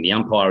sort of thing. The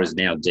umpire has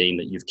now deemed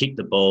that you've kicked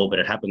the ball, but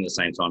it happened at the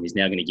same time. He's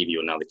now going to give you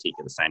another kick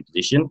at the same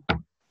position.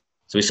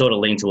 So we sort of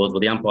lean towards, well,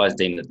 the umpire's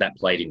deemed that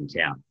play didn't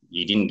count.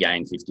 You didn't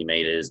gain 50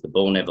 metres. The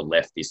ball never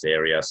left this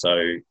area. So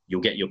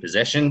you'll get your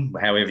possession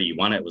however you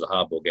want it. It was a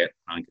hard ball get.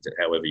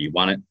 However you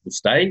want it will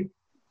stay.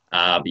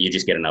 But you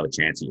just get another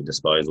chance at your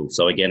disposal.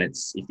 So again,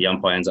 it's if the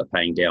umpire ends up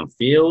paying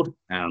downfield,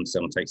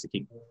 someone takes the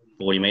kick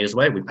 40 metres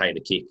away, we pay the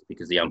kick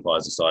because the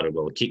umpire's decided,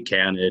 well, the kick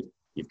counted,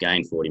 you've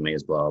gained 40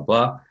 metres, blah,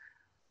 blah,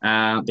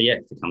 blah. But yeah,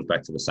 if it comes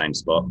back to the same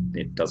spot,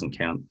 it doesn't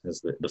count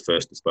as the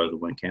first disposal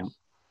won't count.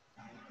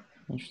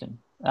 Interesting.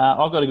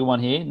 I've got a good one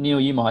here. Neil,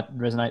 you might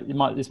resonate.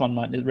 This one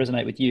might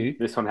resonate with you.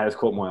 This one has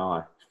caught my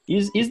eye.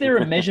 Is there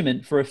a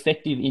measurement for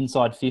effective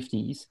inside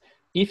 50s?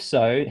 If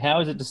so, how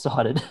is it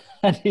decided?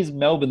 And is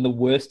Melbourne the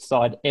worst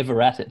side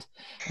ever at it?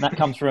 And that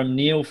comes from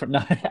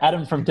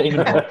Adam from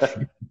Demon.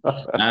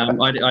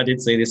 I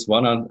did see this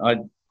one.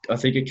 I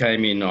think it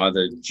came in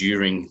either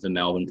during the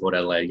Melbourne Port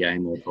Adelaide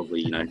game or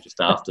probably just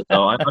after.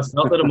 So I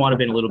felt that it might have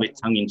been a little bit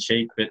tongue in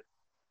cheek, but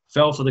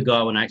fell for the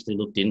guy when I actually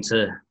looked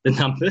into the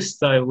numbers.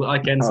 So I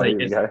can say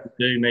yes,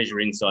 do measure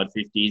inside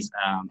 50s,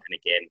 and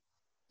again,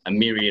 a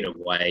myriad of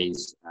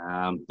ways.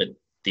 But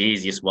the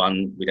easiest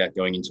one, without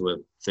going into a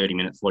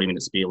 30-minute,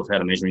 40-minute spiel of how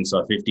to measure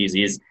inside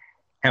 50s, is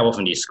how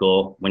often do you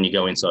score when you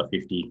go inside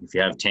 50? If you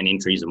have 10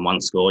 entries and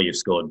one score, you've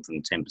scored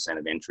from 10%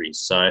 of entries.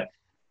 So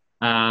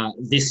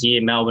this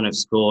year, Melbourne have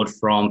scored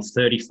from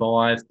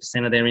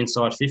 35% of their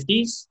inside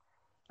 50s,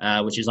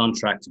 which is on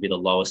track to be the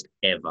lowest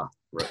ever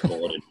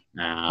recorded.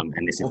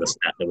 And this is a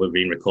stat that we've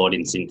been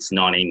recording since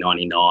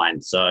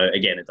 1999. So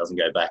again, it doesn't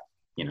go back,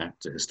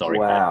 to historic.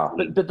 Wow.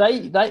 But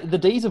the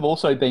D's have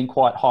also been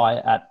quite high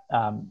at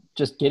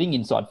just getting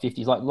inside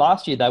 50s. Like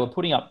last year, they were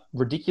putting up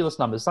ridiculous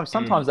numbers.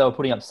 Sometimes they were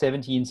putting up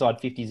 70 inside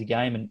 50s a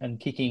game and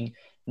kicking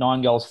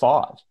 9 goals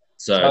 5.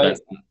 So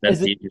that's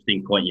the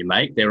interesting point you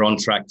make. They're on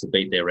track to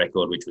beat their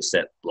record, which was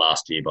set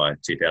last year by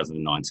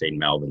 2019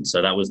 Melbourne.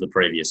 So that was the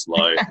previous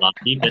low last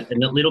year. But a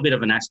little bit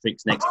of an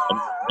asterisk next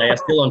time. They are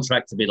still on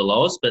track to be the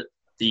lowest, but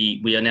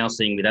we are now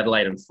seeing with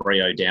Adelaide and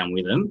Freo down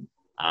with them,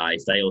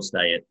 if they all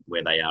stay at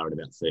where they are at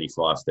about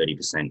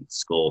 30%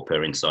 score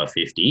per inside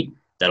 50,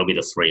 that'll be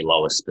the 3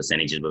 lowest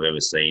percentages we've ever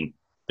seen.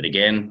 But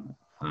again,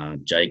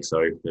 Jake,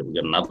 sorry, we've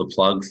got another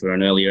plug for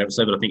an earlier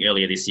episode, but I think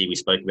earlier this year we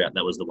spoke about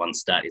that was the one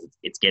stat, is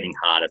it's getting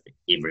harder for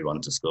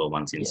everyone to score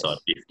once inside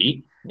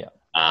 50. Yeah.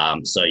 By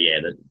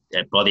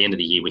the end of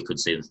the year, we could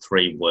see the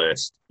 3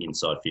 worst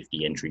inside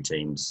 50 entry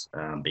teams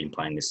being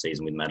playing this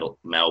season with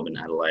Melbourne,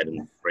 Adelaide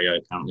and Freo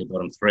currently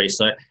bottom 3.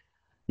 So,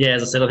 yeah,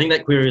 as I said, I think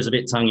that query is a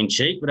bit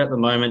tongue-in-cheek, but at the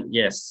moment,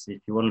 yes,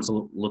 if you wanted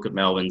to look at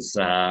Melbourne's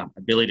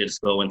ability to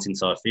score once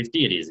inside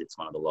 50, it is. It's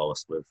one of the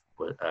lowest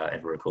we've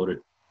ever recorded.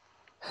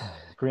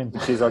 Grim.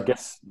 Which is, I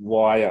guess,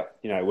 why,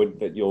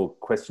 your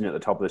question at the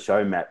top of the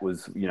show, Matt,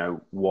 was,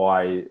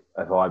 why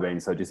have I been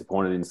so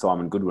disappointed in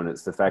Simon Goodwin?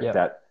 It's the fact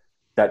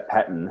that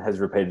pattern has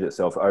repeated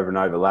itself over and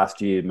over. Last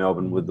year,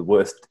 Melbourne were the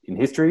worst in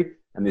history,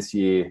 and this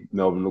year,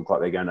 Melbourne look like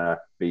they're going to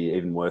be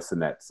even worse than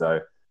that. So,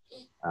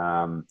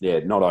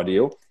 not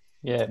ideal.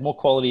 Yeah, more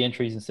quality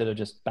entries instead of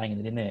just banging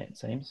it in there, it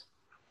seems.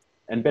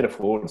 And better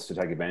forwards to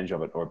take advantage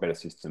of it, or a better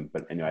system.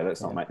 But anyway,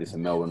 let's not make this a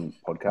Melbourne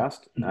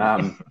podcast.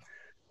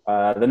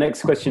 The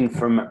next question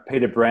from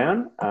Peter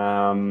Brown.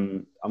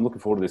 I'm looking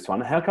forward to this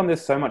one. How come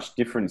there's so much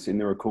difference in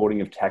the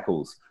recording of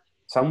tackles?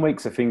 Some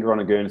weeks a finger on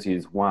a Guernsey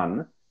is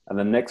 1, and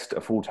the next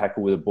a full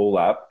tackle with a ball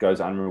up goes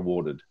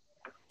unrewarded.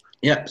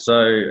 Yeah,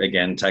 so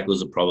again,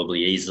 tackles are probably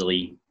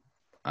easily,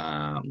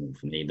 for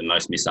me, the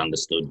most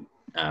misunderstood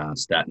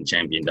stat in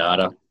champion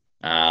data.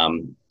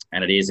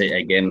 And it is,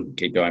 again,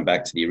 keep going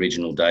back to the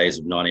original days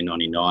of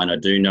 1999. I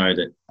do know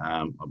that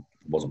I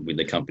wasn't with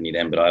the company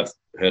then, but I've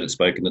heard it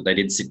spoken that they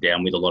did sit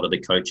down with a lot of the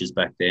coaches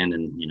back then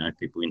and,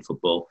 people in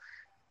football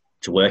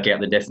to work out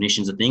the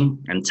definitions of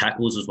things. And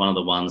tackles was one of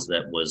the ones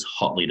that was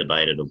hotly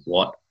debated of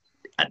what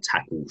a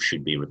tackle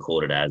should be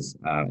recorded as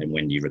and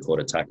when do you record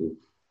a tackle.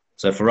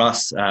 So for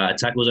us, a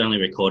tackle is only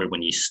recorded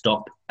when you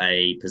stop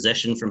a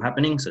possession from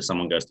happening. So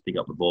someone goes to pick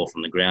up the ball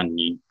from the ground and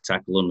you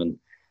tackle them and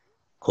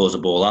cause a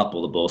ball up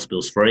or the ball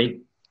spills free.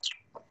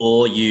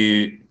 or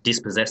you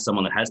dispossess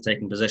someone that has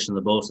taken possession of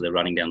the ball, so they're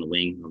running down the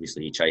wing.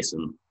 Obviously, you chase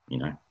them,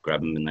 grab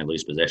them and they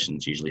lose possession.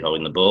 It's usually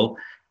holding the ball.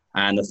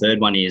 And the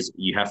third one is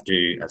you have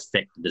to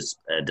affect this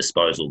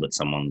disposal that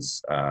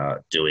someone's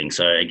doing.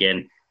 So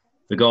again,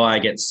 the guy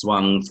gets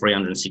swung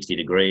 360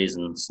 degrees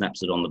and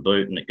snaps it on the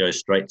boot and it goes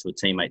straight to a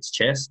teammate's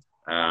chest,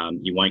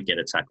 you won't get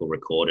a tackle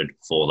recorded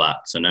for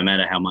that. So no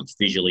matter how much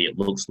visually it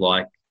looks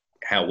like,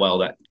 how well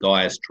that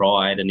guy has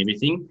tried and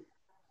everything,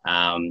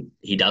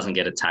 he doesn't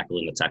get a tackle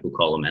in the tackle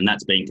column. And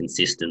that's been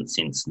consistent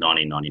since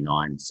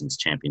 1999, since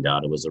Champion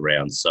Data was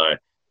around. So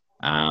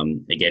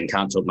again,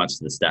 can't talk much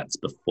to the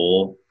stats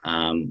before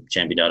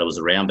Champion Data was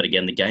around. But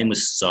again, the game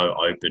was so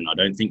open. I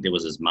don't think there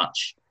was as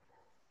much.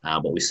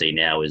 What we see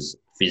now is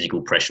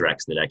physical pressure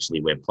acts that actually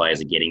where players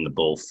are getting the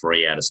ball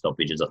free out of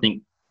stoppages. I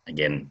think,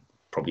 again,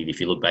 probably if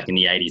you look back in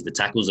the 80s, the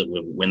tackles that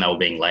were, when they were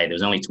being laid, there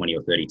was only 20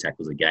 or 30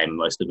 tackles a game.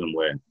 Most of them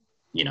were,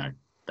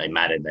 they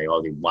mattered. They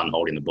either won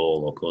holding the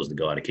ball or caused the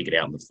guy to kick it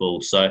out in the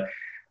full. So,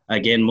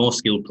 again, more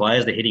skilled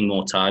players. They're hitting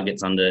more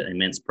targets under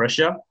immense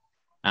pressure.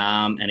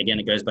 And again,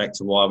 it goes back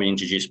to why we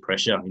introduced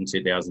pressure in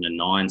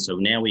 2009. So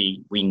now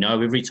we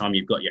know every time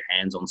you've got your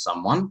hands on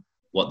someone,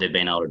 what they've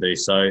been able to do.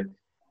 So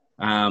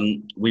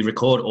we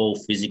record all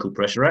physical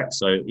pressure acts.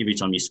 So every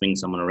time you swing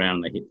someone around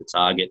and they hit the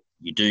target,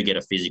 you do get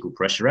a physical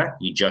pressure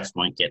act. You just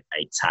won't get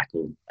a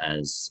tackle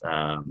as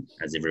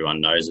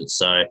everyone knows it.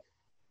 So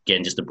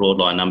again, just a broad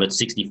line number,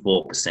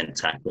 64%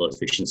 tackle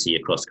efficiency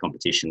across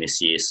competition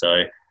this year.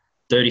 So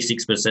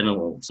 36%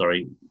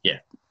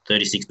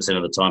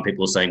 of the time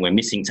people are saying we're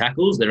missing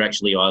tackles. They're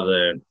actually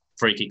either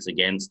free kicks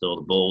against or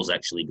the ball's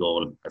actually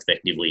gone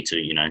effectively to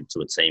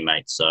a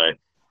teammate. So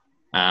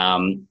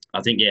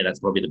I think, that's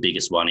probably the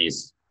biggest one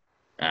is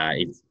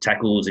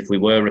if we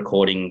were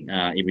recording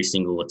every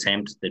single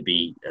attempt, there'd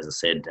be, as I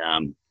said,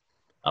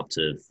 up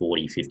to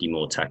 40, 50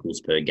 more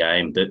tackles per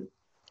game. But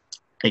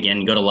again,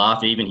 you've got to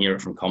laugh. You even hear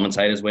it from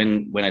commentators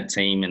when a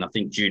team, and I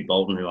think Jude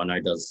Bolton, who I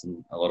know does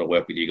a lot of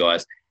work with you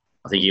guys,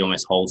 I think he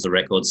almost holds the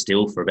record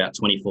still for about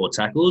 24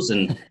 tackles.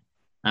 And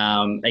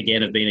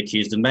again, have been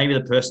accused of maybe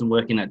the person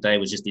working that day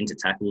was just into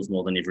tackles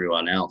more than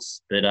everyone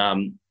else. But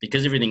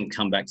because everything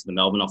come back to the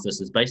Melbourne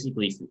office, it's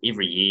basically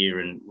every year,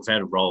 and we've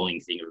had a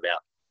rolling thing of about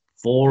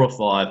 4 or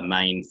 5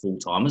 main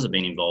full-timers have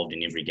been involved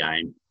in every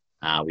game.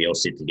 We all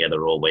sit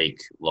together all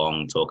week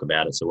long, talk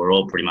about it. So we're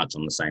all pretty much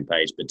on the same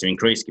page. But to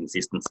increase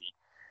consistency,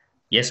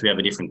 yes, we have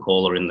a different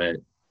caller in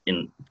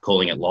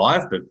calling it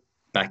live, but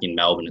back in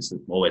Melbourne, it's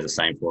always the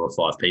same 4 or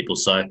 5 people.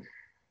 So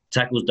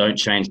tackles don't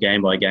change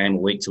game by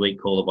game, week to week,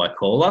 caller by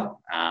caller.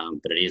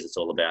 But it's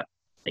all about,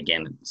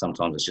 again,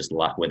 sometimes it's just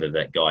luck whether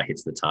that guy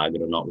hits the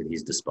target or not with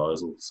his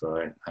disposal.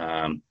 So,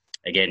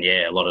 again,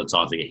 a lot of the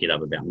times we get hit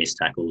up about missed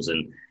tackles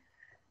and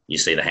you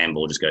see the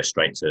handball just go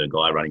straight to a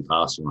guy running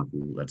past you. Like,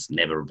 well, that's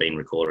never been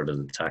recorded as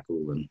a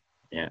tackle. And,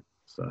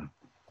 so.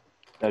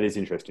 That is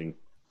interesting.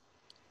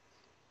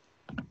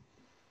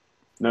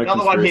 No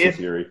Another one here.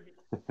 Theory.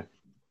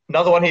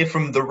 Another one here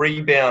from the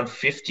Rebound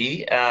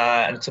 50,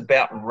 and it's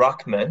about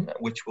ruckman,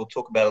 which we'll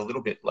talk about a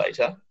little bit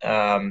later.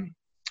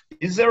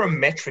 Is there a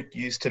metric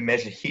used to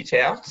measure hit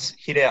out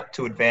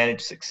to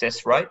advantage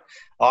success rate,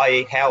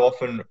 i.e. how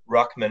often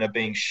ruckmen are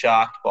being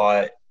sharked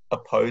by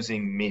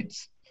opposing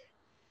mids?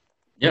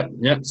 Yep.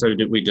 So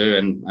we do.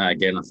 And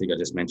again, I think I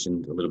just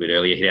mentioned a little bit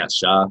earlier, hit out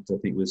sharked, I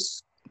think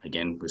was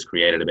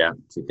created about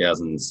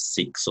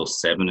 2006 or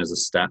 7 as a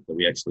stat that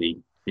we actually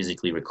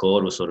physically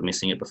record. We're sort of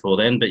missing it before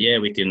then. But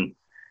we can,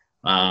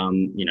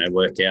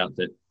 work out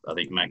that I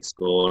think Max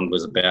Gorn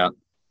was about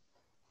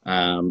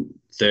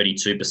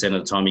 32% of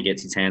the time he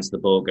gets his hands to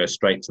the ball, goes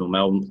straight to a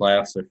Melbourne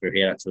player. So for a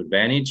hit out to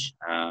advantage,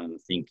 I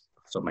think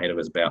something made it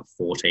was about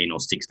 14 or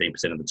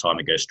 16% of the time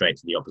it goes straight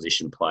to the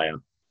opposition player.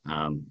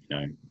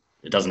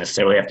 It doesn't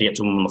necessarily have to get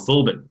to him on the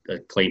full, but a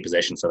clean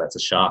possession, so that's a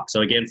shark.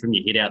 So again, from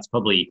your hit outs,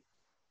 probably,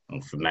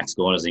 from Max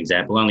Gorn as an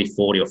example, only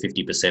 40 or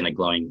 50% are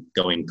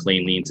going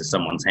cleanly into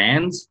someone's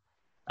hands.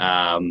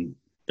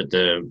 But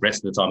the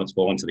rest of the time it's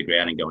falling to the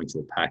ground and going to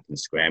a pack and a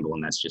scramble,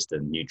 and that's just a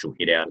neutral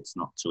hit out. It's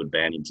not to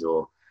advantage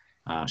or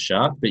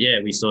shark. But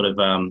we sort of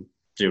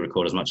do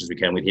record as much as we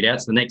can with hit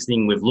outs. The next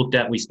thing we've looked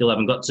at, we still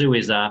haven't got to,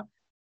 is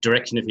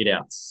direction of hit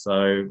outs.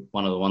 So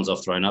one of the ones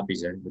I've thrown up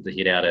is with the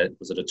hit out,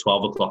 was it a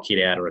 12 o'clock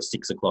hit out or a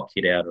 6 o'clock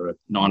hit out or a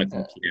 9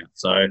 o'clock hit out?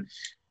 So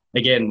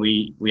again,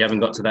 we haven't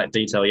got to that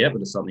detail yet,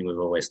 but it's something we've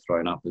always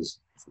thrown up as,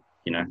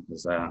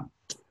 as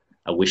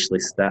a wish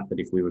list stat that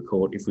if we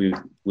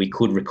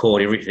could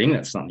record everything,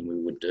 that's something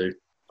we would do.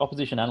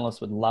 Opposition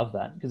analysts would love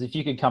that, because if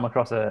you could come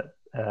across the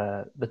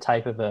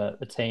tape of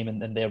a team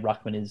and their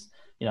ruckman is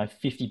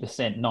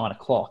 50% 9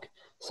 o'clock,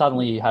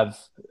 suddenly you have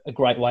a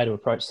great way to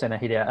approach centre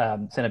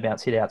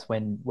bounce hit outs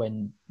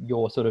when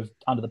you're sort of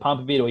under the pump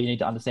a bit, or you need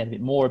to understand a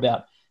bit more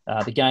about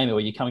the game, or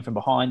you're coming from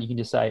behind. You can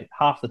just say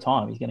half the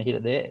time he's going to hit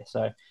it there.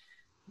 So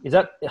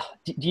do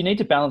you need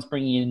to balance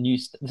bringing in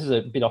this is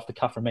a bit off the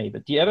cuff from me,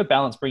 but do you ever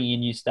balance bringing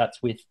in new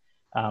stats with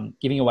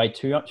giving away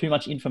too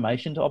much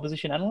information to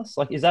opposition analysts?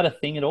 Like, is that a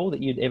thing at all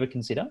that you'd ever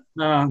consider?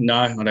 No,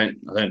 I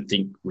don't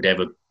think we'd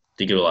ever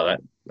think of it like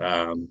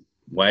that.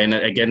 way. And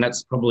again,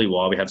 that's probably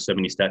why we have so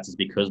many stats, is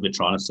because we're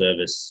trying to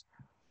service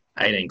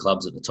 18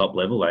 clubs at the top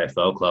level,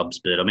 AFL clubs.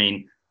 But I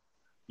mean,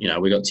 you know,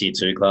 we got tier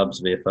 2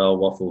 clubs, VFL,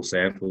 Waffle,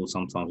 Sample.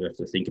 Sometimes we have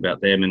to think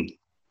about them. And,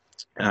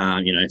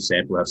 you know,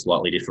 Sample have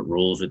slightly different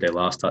rules with their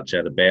last touch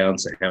out of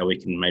bounds, so how we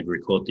can maybe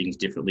record things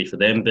differently for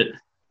them. But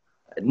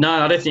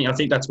no, I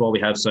think that's why we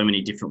have so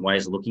many different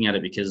ways of looking at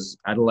it, because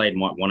Adelaide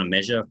might want to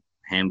measure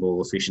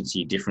handball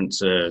efficiency different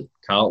to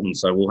Carlton.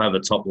 So we'll have a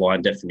top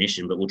line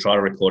definition, but we'll try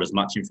to record as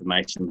much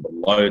information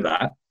below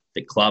that.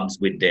 The clubs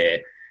with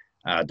their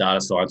data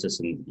scientists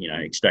and, you know,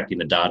 extracting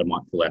the data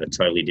might pull out a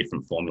totally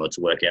different formula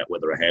to work out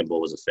whether a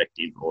handball was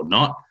effective or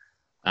not.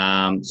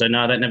 So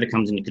no, that never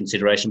comes into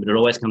consideration, but it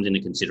always comes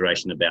into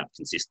consideration about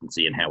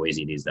consistency and how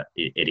easy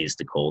it is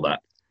to call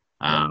that.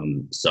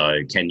 So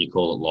can you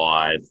call it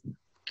live?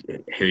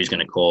 Who's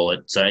going to call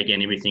it? So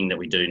again, everything that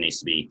we do needs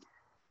to be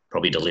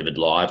probably delivered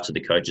live to the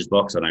coach's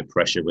box. I know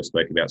pressure we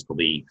spoke about is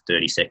probably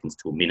 30 seconds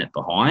to a minute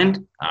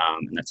behind,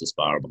 and that's as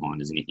far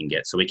behind as anything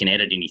gets. So we can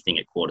edit anything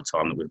at quarter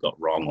time that we've got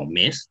wrong or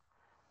missed.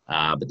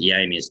 But the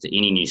aim is to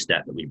any new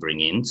stat that we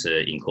bring in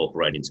to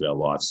incorporate into our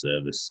live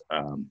service.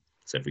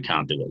 So if we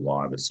can't do it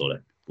live, it sort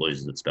of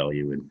loses its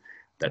value, and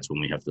that's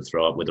when we have to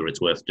throw it, whether it's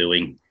worth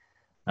doing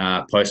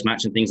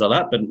post-match and things like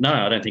that. But no,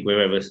 I don't think we've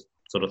ever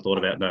sort of thought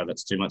about, no,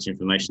 that's too much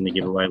information to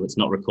give away, let's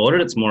not record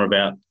it. It's more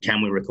about,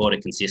 can we record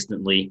it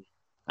consistently,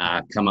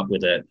 come up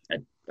with a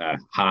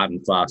hard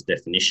and fast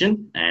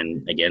definition,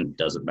 and again,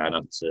 does it matter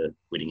to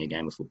winning a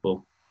game of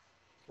football?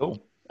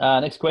 Cool.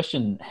 Next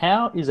question.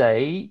 How is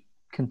a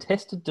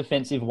contested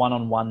defensive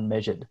one-on-one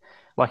measured?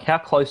 Like, how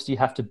close do you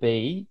have to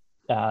be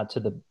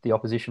to the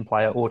opposition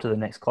player or to the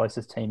next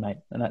closest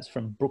teammate? And that's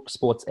from Brook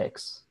Sports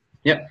X.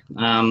 Yep.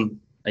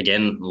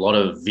 Again, a lot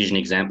of vision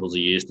examples are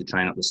used to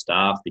train up the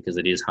staff, because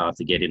it is hard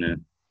to get in a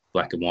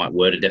black and white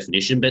worded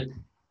definition. But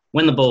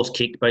when the ball's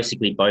kicked,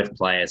 basically both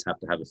players have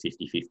to have a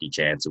 50-50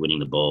 chance of winning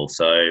the ball.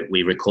 So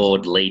we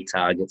record lead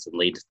targets and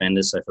lead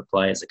defenders. So for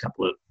players a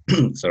couple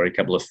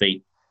of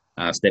feet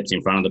steps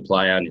in front of the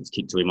player and it's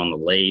kicked to him on the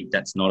lead,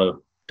 that's not a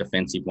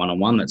defensive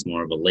one-on-one. That's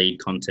more of a lead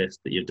contest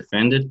that you've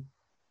defended.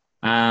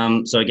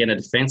 So again, a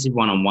defensive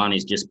one-on-one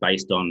is just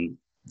based on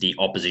the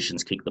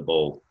opposition's kick the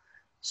ball.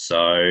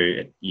 So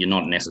you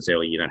don't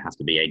have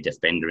to be a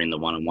defender in the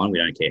one-on-one. We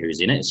don't care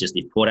who's in it. It's just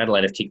if Port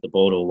Adelaide have kicked the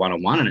ball to a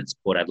one-on-one and it's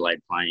Port Adelaide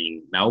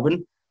playing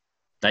Melbourne,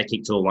 they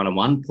kick to a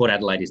one-on-one. Port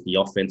Adelaide is the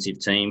offensive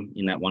team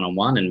in that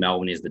one-on-one, and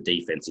Melbourne is the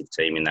defensive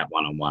team in that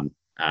one-on-one,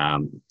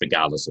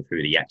 regardless of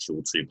who the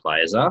actual two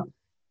players are.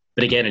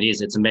 But again,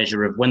 it's a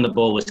measure of when the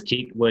ball was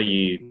kicked, were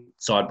you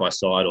side by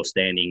side or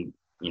standing,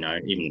 you know,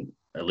 even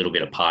a little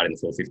bit apart in the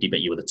 450, but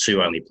you were the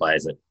two only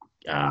players that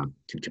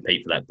could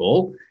compete for that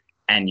ball,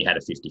 and you had a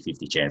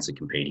 50-50 chance of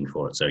competing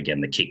for it. So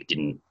again, the kick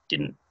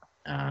didn't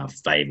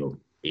favour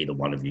either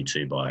one of you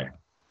two by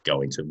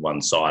going to one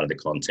side of the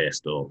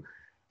contest or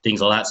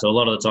things like that. So a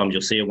lot of the times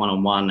you'll see a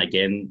one-on-one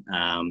again,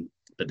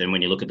 but then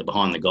when you look at the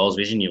behind the goals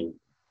vision, you'll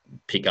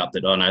pick up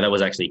that, oh no, that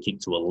was actually a kick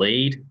to a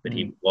lead, but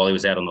while he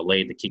was out on the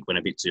lead, the kick went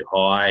a bit too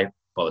high.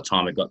 By the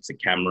time it got to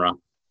camera,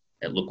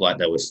 it looked like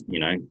there was, you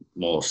know,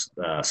 more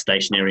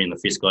stationary and the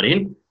fist got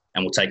in,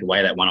 and we'll take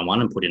away that one-on-one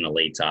and put in a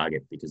lead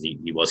target because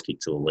he was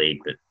kicked to a lead,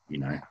 but, you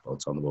know, by the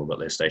time the ball got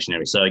there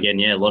stationary. So again,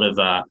 yeah, a lot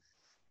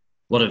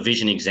of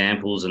vision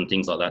examples and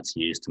things like that's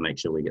used to make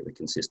sure we get the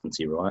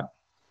consistency right.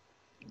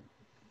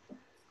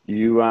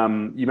 You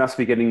must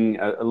be getting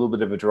a little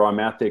bit of a dry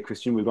mouth there,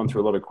 Christian. We've gone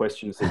through a lot of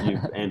questions that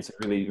you've answered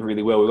really,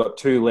 really well. We've got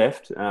 2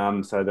 left,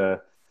 so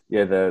the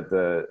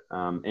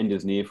end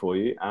is near for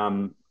you.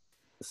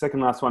 The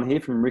second last one here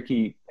from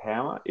Ricky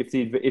Power. If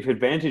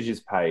advantage is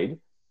paid,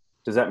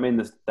 does that mean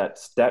that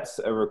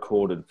stats are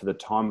recorded for the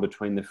time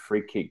between the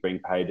free kick being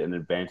paid and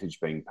advantage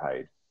being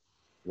paid?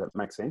 Does that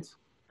make sense?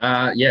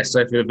 Yes. So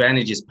if your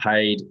advantage is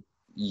paid,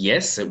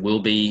 yes, it will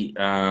be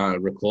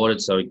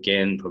recorded. So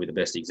again, probably the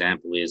best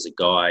example is a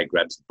guy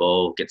grabs the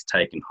ball, gets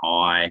taken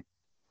high,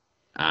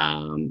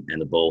 and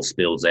the ball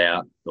spills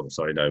out. Oh,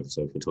 sorry, no.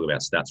 So if we talk about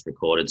stats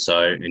recorded,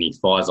 and he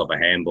fires off a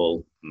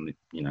handball, and,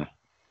 you know,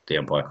 the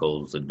umpire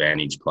calls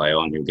advantage play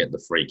on, he'll get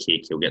the free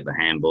kick, he'll get the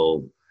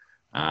handball.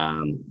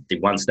 The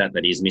one stat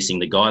that is missing,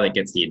 the guy that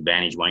gets the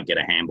advantage won't get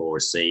a handball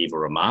receive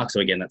or a mark.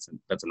 So again,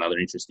 that's another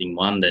interesting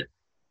one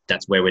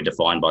that's where we're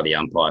defined by the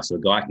umpire. So a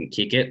guy can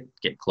kick it,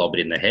 get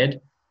clobbered in the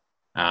head,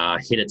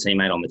 hit a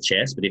teammate on the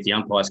chest. But if the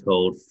umpire's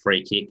called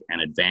free kick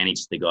and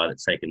advantage to the guy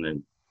that's taken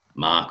the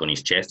mark on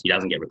his chest, he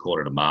doesn't get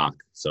recorded a mark.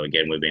 So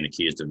again, we've been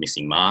accused of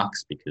missing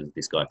marks because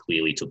this guy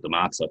clearly took the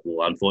mark. So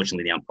well,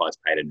 unfortunately, the umpire's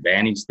paid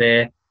advantage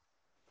there.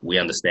 We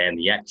understand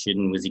the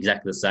action was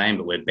exactly the same,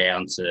 but we're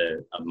bound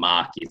to a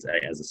mark.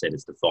 As I said,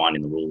 it's defined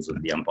in the rules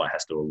that the umpire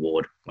has to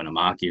award when a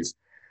mark is.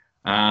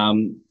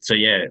 So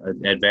yeah,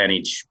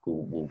 advantage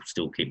will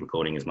still keep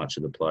recording as much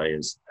of the play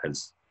as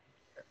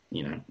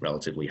you know,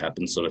 relatively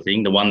happens, sort of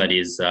thing. The one that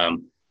is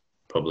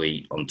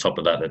probably on top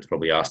of that's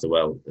probably asked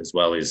as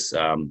well is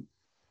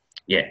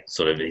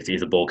sort of if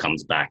the ball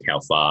comes back, how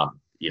far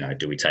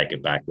do we take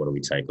it back? What do we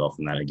take off?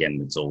 And that,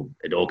 again,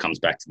 it all comes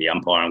back to the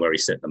umpire and where he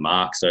set the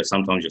mark. So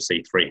sometimes you'll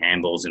see 3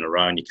 handballs in a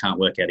row and you can't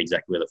work out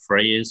exactly where the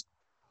free is.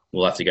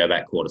 We'll have to go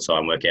back quarter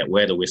time, work out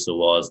where the whistle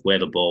was, where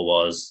the ball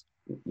was,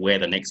 where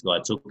the next guy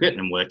took it,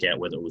 and work out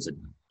whether it was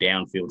a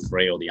downfield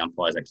free or the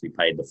umpires actually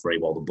paid the free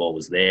while the ball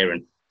was there.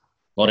 And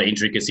a lot of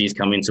intricacies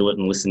come into it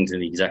and listen to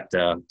the exact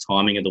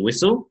timing of the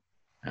whistle.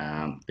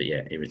 But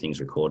yeah, everything's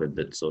recorded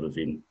that's sort of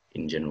in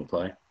general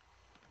play.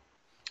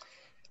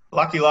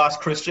 Lucky last,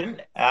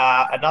 Christian.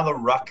 Another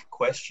ruck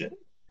question.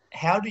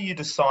 How do you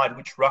decide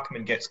which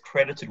ruckman gets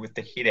credited with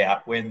the hit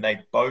out when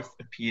they both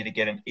appear to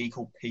get an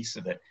equal piece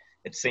of it?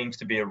 It seems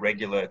to be a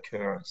regular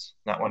occurrence.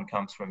 That one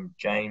comes from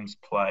James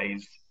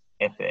Plays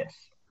FS.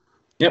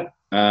 Yep.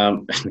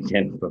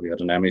 Again, probably I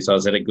don't know how many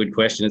times. That's a good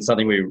question. It's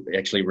something we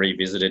actually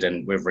revisited,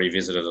 and we've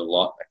revisited a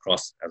lot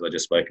across, as I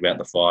just spoke about,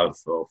 the 4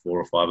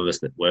 or 5 of us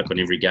that work on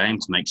every game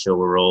to make sure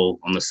we're all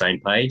on the same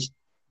page.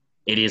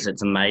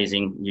 It's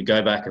amazing. You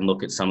go back and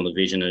look at some of the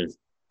vision of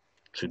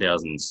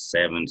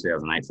 2007,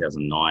 2008,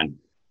 2009.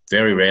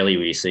 Very rarely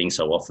were you seeing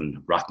so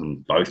often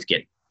ruckman both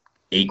get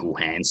equal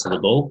hands to the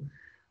ball.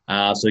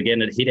 So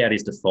again, a hit out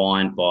is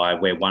defined by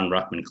where one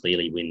ruckman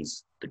clearly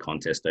wins the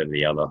contest over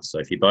the other. So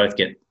if you both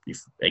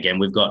again,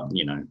 we've got,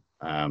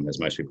 as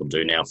most people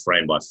do now,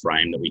 frame by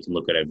frame that we can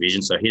look at our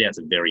vision. So hit outs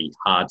are very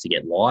hard to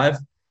get live.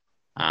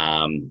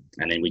 And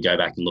then we go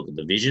back and look at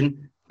the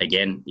vision.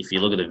 Again, if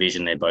you look at the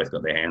vision, they've both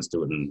got their hands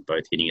to it and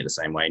both hitting it the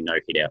same way. No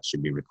hit out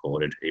should be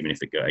recorded, even if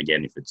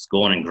if it's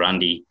Gawn and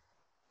Grundy,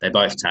 they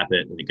both tap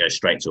it and it goes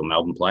straight to a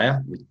Melbourne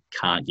player. We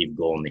can't give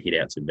Gawn the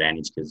hit out's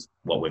advantage because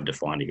what we've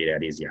defined a hit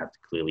out is you have to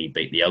clearly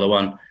beat the other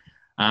one.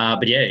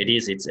 But yeah, it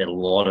is. It's a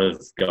lot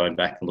of going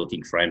back and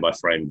looking frame by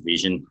frame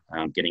vision,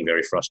 getting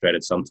very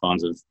frustrated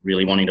sometimes of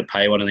really wanting to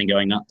pay one and then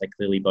going, no, they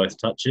clearly both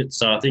touch it.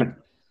 So I think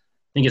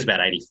it's about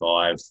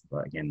 85.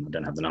 Again, I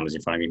don't have the numbers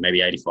in front of me.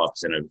 Maybe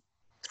 85% of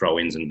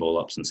throw-ins and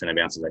ball-ups and centre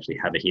bounces actually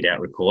have a hit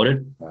out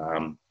recorded.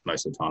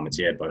 Most of the time it's,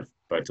 both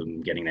of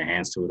them getting their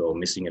hands to it or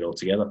missing it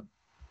altogether.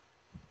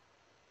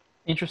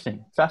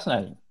 Interesting.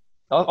 Fascinating.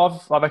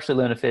 I've actually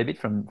learned a fair bit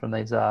from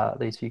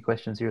these few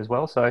questions here as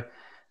well. So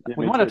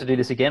we might have to do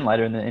this again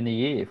later in the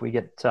year if we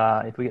get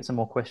some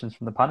more questions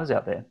from the punters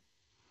out there.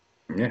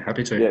 Yeah,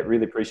 happy to. Yeah,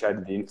 really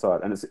appreciated the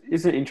insight. And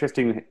isn't it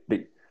interesting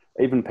that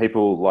even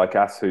people like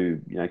us who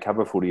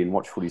cover footy and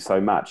watch footy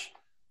so much,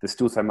 there's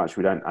still so much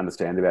we don't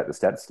understand about the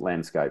stats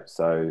landscape.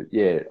 So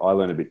yeah, I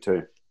learned a bit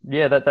too.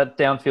 Yeah, that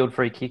downfield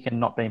free kick and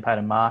not being paid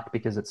a mark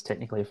because it's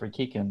technically a free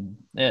kick, and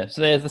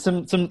so there's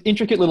some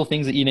intricate little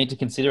things that you need to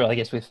consider, I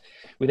guess, with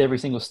every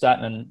single stat,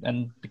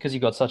 and because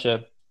you've got such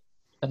an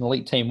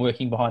elite team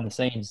working behind the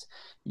scenes,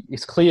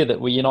 it's clear that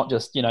you're not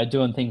just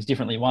doing things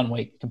differently one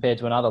week compared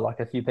to another,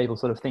 like a few people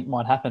sort of think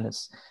might happen.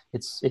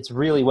 It's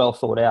really well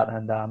thought out,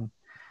 and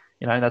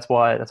that's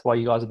why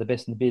you guys are the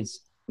best in the biz.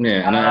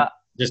 Yeah, and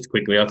just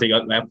quickly, I think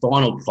our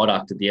final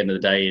product at the end of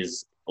the day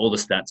is all the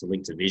stats are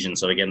linked to vision.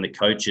 So again, the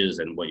coaches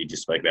and what you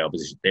just spoke about,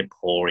 they're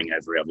poring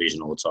over our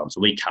vision all the time.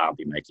 So we can't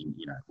be making,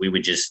 we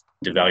would just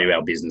devalue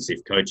our business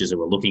if coaches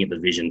who are looking at the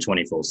vision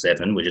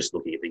 24/7, we're just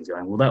looking at things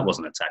going, well, that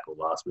wasn't a tackle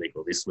last week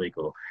or this week,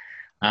 or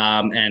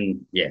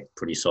and yeah,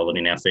 pretty solid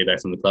in our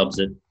feedback from the clubs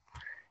that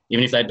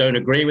even if they don't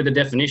agree with the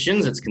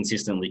definitions, it's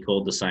consistently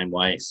called the same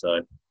way.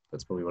 So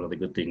that's probably one of the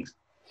good things.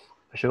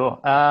 For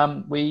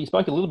sure. We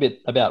spoke a little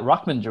bit about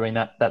ruckman during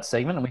that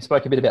segment, and we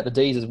spoke a bit about the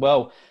Ds as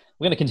well.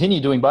 We're going to continue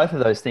doing both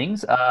of those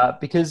things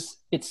because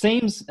it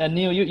seems, and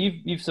Neil,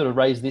 you've sort of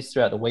raised this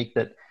throughout the week,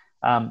 that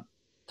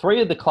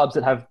 3 of the clubs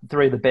that have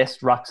 3 of the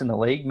best rucks in the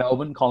league,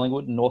 Melbourne,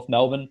 Collingwood and North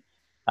Melbourne,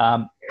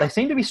 they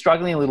seem to be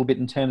struggling a little bit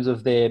in terms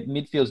of their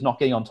midfields not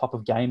getting on top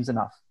of games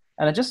enough.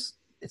 And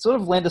it sort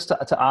of led us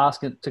to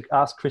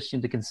ask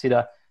Christian to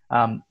consider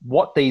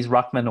what these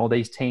ruckmen or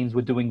these teams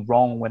were doing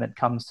wrong when it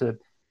comes to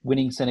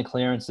winning centre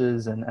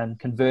clearances and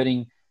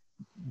converting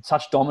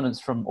such dominance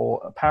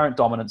or apparent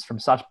dominance from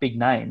such big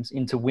names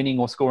into winning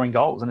or scoring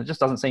goals. And it just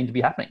doesn't seem to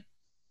be happening.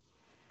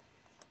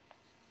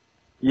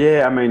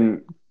 Yeah, I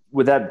mean,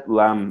 with that,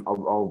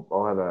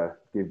 I'll have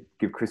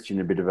give Christian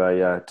a bit of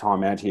a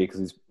time out here because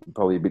he's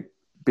probably a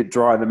bit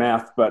dry in the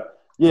mouth.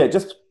 But yeah,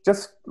 just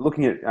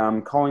looking at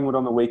Collingwood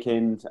on the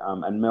weekend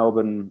and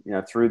Melbourne,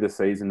 through the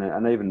season,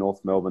 and even North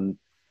Melbourne,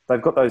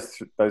 they've got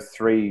those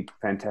 3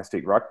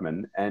 fantastic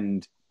ruckmen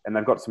and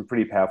they've got some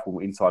pretty powerful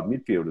inside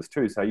midfielders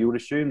too. So you would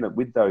assume that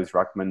with those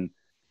ruckmen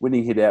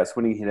winning hit outs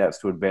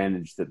to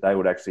advantage, that they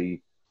would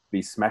actually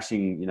be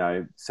smashing,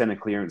 centre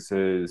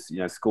clearances,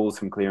 scores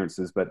from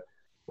clearances. But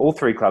all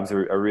 3 clubs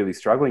are really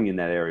struggling in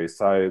that area.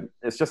 So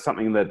it's just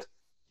something that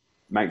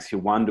makes you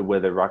wonder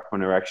whether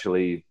ruckmen are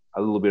actually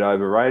a little bit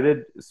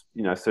overrated.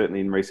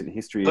 Certainly in recent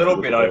history. A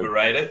little bit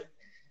overrated.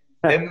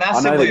 They're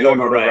massively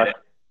overrated.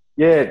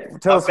 Yeah,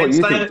 tell us what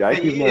you think,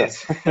 Jake.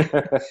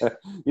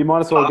 You might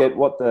as well get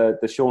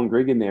the Sean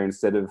Grigg in there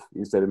instead of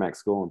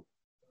Max Gawn.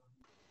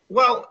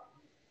 Well,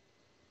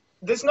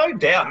 there's no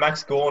doubt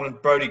Max Gawn and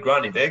Brodie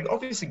Grundy, they're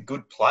obviously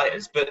good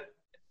players, but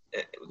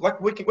like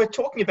we're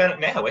talking about it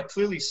now. We're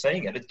clearly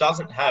seeing it. It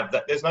doesn't have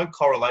that. There's no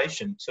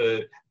correlation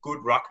to good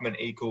ruckman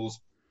equals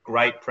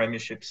great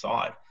premiership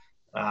side.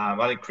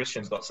 I think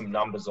Christian's got some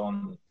numbers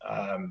on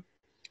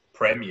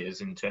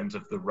premiers in terms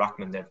of the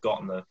ruckman they've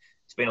gotten.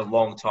 It's been a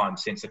long time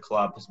since a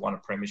club has won a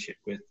premiership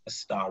with a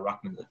star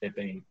ruckman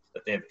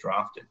that they've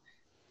drafted.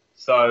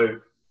 So,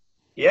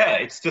 yeah,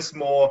 it's just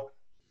more.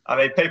 I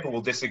mean, people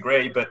will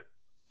disagree, but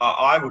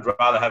I would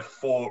rather have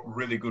 4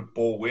 really good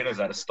ball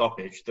winners at a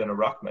stoppage than a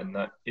ruckman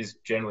that is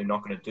generally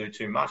not going to do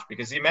too much,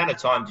 because the amount of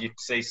times you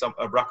see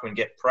a ruckman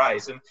get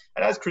praise, and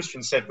as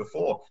Christian said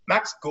before,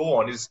 Max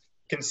Gawn is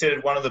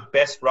considered one of the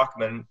best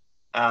ruckmen,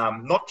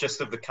 not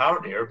just of the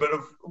current era, but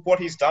of what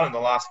he's done in the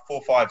last 4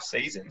 or 5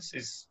 seasons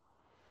is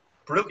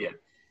brilliant.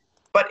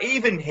 But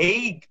even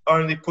he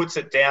only puts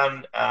it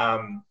down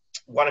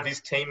one of his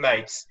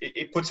teammates.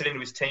 It puts it into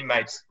his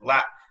teammates'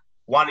 lap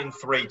 1 in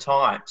 3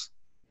 times.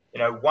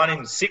 1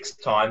 in 6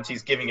 times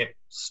he's giving it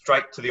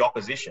straight to the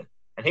opposition,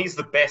 and he's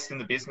the best in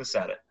the business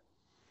at it.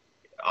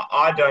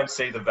 I don't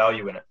see the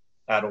value in it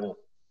at all.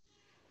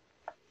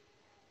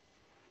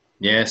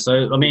 Yeah,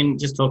 so I mean,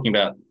 just talking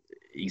about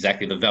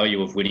exactly the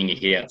value of winning a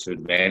hit out to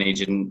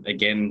advantage, and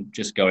again,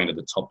 just going to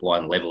the top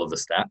line level of the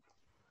stat.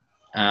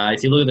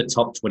 If you look at the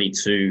top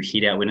 22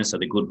 hit out winners, so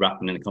the good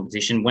ruckman in the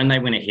competition, when they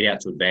win a hit out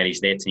to advantage,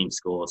 their team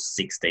scores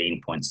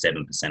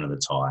 16.7% of the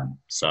time.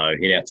 So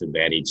hit out to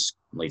advantage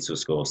leads to a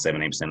score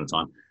 17% of the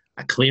time.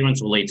 A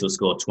clearance will lead to a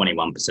score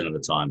 21% of the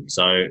time.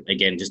 So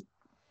again, just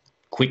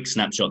quick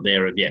snapshot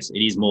there of, yes, it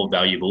is more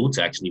valuable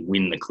to actually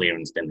win the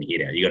clearance than the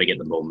hit out. You got to get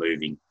the ball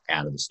moving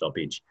out of the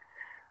stoppage.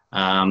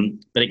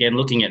 But again,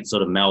 looking at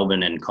sort of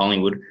Melbourne and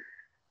Collingwood,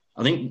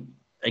 I think,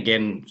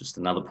 again, just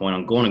another point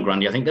on Gawn and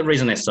Grundy, I think the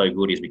reason they're so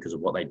good is because of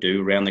what they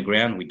do around the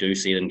ground. We do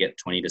see them get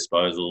 20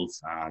 disposals.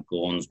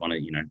 Gawn's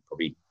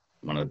probably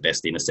one of the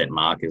best intercept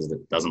markers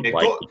that doesn't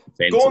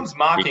play. Gawn's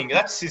marking,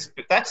 that's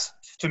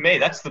to me,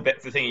 that's the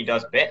thing he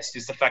does best,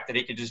 is the fact that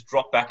he can just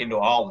drop back into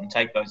a hole and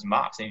take those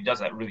marks, and he does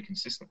that really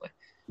consistently.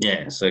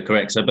 Yeah, so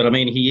correct. So, but I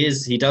mean,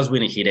 he does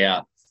win a hit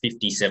out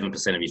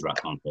 57% of his ruck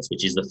contests,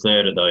 which is the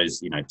third of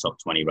those, top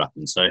 20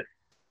 ruckmen. So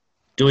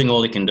doing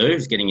all he can do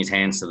is getting his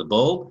hands to the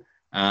ball.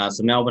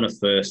 So Melbourne are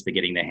first for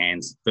getting their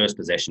hands, first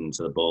possession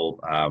to the ball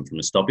from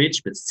a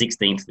stoppage, but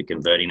 16th for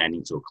converting that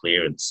into a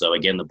clearance. So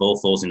again, the ball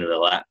falls into their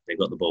lap. They've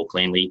got the ball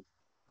cleanly.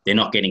 They're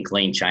not getting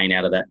clean chain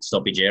out of that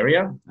stoppage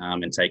area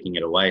and taking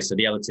it away. So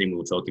the other team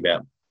we'll talk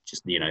about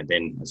just,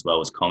 then as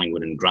well as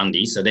Collingwood and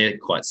Grundy. So they're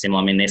quite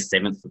similar. I mean, they're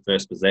 7th for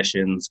first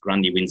possessions.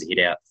 Grundy wins a hit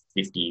out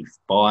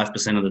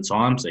 55% of the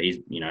time. So he's,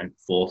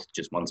 4th,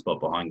 just 1 spot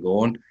behind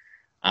Gawn.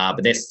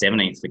 But they're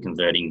 17th for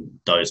converting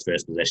those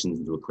first possessions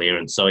into a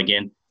clearance. So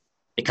again,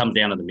 it comes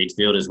down to the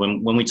midfielders.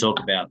 When we talk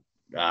about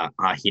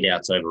are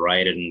hit-outs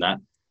overrated and that,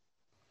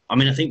 I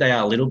mean, I think they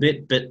are a little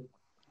bit, but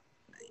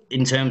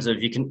in terms of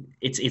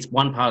it's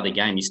one part of the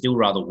game. You still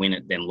rather win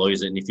it than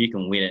lose it. And if you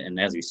can win it, and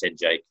as we said,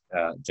 Jake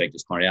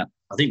just pointed out,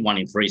 I think 1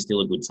 in 3 is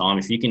still a good time.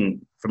 If you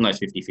can, from those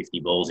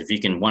 50-50 balls, if you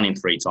can 1 in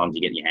 3 times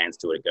you get your hands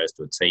to it, it goes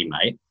to a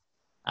teammate.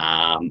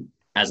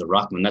 As a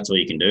ruckman, that's all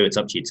you can do. It's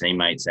up to your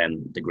teammates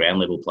and the ground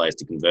level players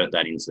to convert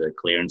that into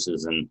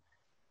clearances and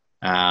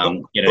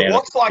get it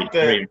out.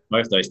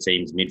 Both those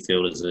teams'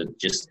 midfielders are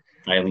just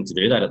failing to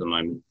do that at the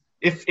moment.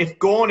 If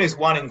Gawn is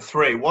 1 in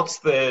 3, what's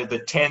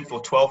the 10th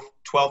or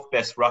 12th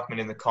best ruckman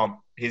in the comp?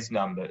 His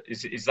number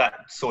is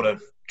that sort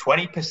of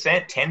 20%,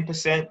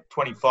 10%,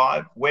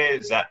 25%? Where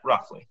is that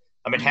roughly?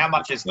 I mean, how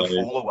much is the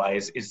fall away?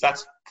 Is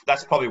that's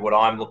probably what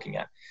I'm looking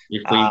at.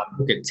 If we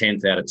look at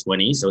 10th out of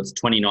 20, so it's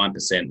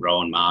 29%.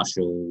 Rowan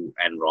Marshall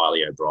and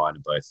Riley O'Brien are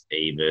both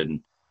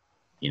even.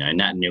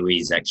 Nat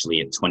Nui's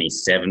actually at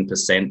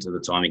 27% of the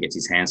time he gets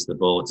his hands to the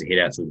ball. It's a hit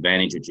out to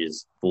advantage, which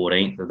is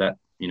 14th of that,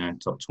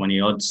 top 20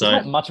 odd. So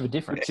it's not much of a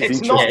difference.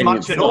 It's not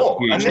much at all.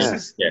 And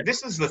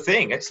this is the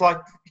thing. It's like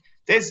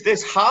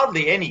there's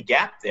hardly any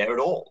gap there at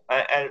all.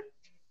 And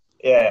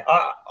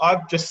I'm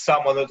just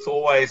someone that's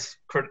always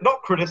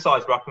not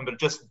criticised ruckman, but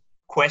just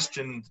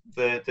questioned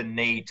the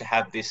need to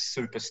have this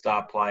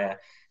superstar player.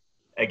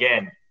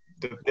 Again,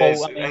 as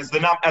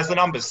the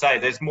numbers say,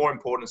 there's more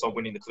importance on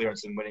winning the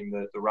clearance than winning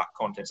the ruck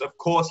contest. Of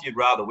course, you'd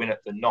rather win it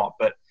than not,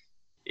 but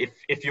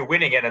if you're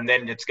winning it and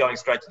then it's going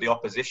straight to the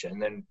opposition,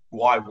 then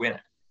why win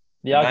it?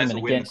 The argument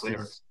against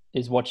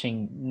is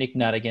watching Nick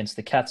Nutt against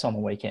the Cats on the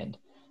weekend,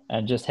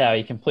 and just how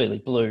he completely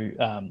blew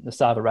the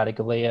Sava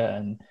Radaglia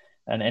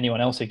and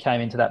anyone else who came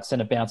into that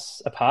centre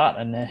bounce apart.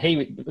 And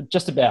he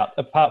just about,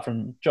 apart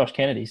from Josh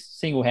Kennedy,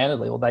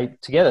 single-handedly, or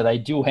they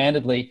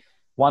dual-handedly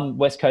won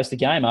West Coast the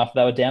game after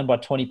they were down by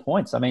 20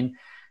 points. I mean,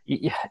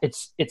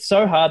 it's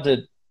so hard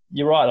to –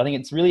 you're right. I think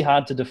it's really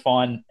hard to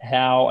define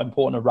how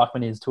important a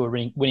ruckman is to a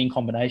winning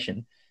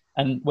combination.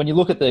 And when you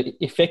look at the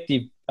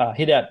effective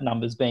hit-out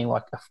numbers being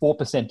like a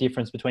 4%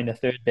 difference between the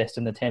 3rd best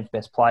and the 10th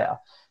best player,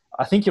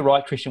 I think you're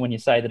right, Christian, when you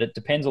say that it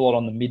depends a lot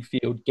on the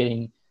midfield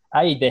getting,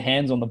 A, their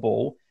hands on the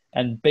ball,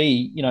 and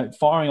B,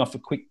 firing off a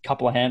quick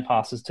couple of hand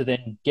passes to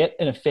then get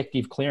an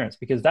effective clearance,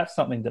 because that's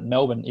something that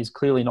Melbourne is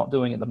clearly not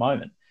doing at the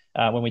moment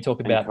when we talk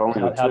about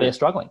how they're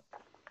struggling.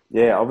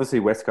 Yeah, obviously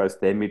West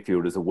Coast, their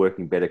midfielders are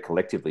working better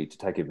collectively to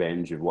take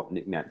advantage of what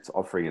Nick Nat's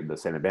offering at the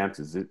centre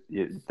bounces.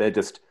 They're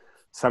just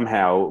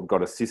somehow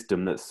got a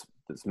system that's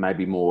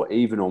maybe more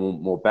even or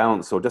more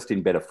balanced or just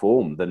in better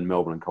form than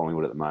Melbourne and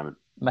Collingwood at the moment.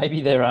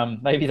 Maybe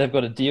maybe they've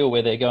got a deal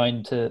where they're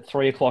going to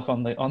 3 o'clock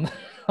on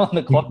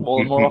the clock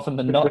more often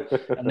than not,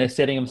 and they're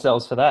setting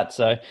themselves for that.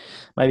 So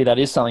maybe that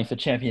is something for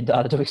Champion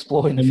Data to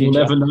explore in the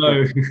future. You'll never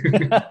know.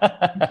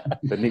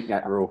 The Nick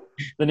Nat rule.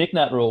 The Nick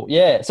Nat rule,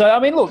 yeah. So I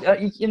mean, look,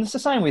 it's the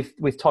same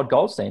with Todd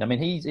Goldstein. I mean,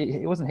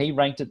 he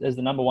ranked as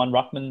the number one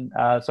ruckman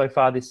so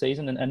far this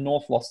season, and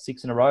North lost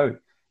 6 in a row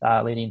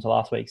leading into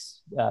last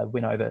week's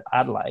win over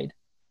Adelaide.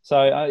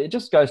 So it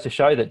just goes to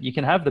show that you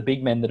can have the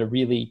big men that are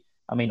really,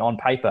 I mean, on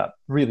paper,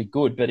 really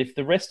good. But if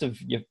the rest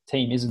of your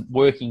team isn't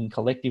working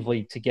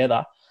collectively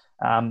together,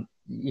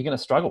 you're going to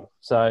struggle.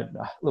 So,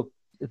 look,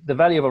 the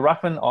value of a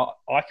ruckman,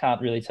 I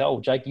can't really tell.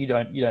 Jake, you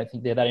don't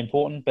think they're that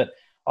important, but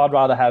I'd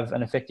rather have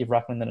an effective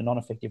ruckman than a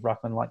non-effective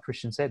ruckman, like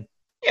Christian said.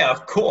 Yeah,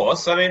 of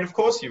course. I mean, of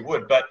course you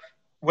would. But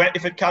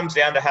if it comes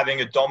down to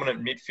having a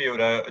dominant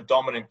midfielder, a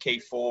dominant key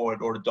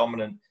forward, or a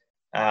dominant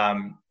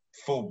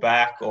full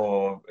back,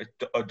 or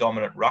a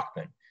dominant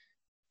ruckman,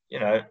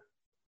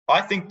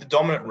 I think the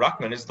dominant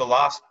ruckman is the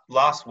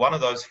last one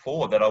of those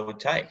 4 that I would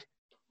take.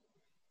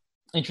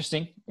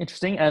 Interesting,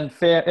 and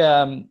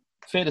fair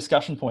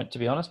discussion point, to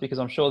be honest, because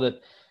I'm sure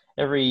that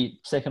every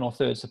second or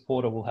third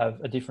supporter will have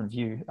a different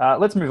view.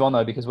 Let's move on,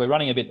 though, because we're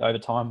running a bit over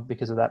time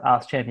because of that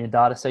Ask Champion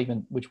Data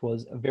segment, which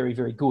was very,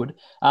 very good.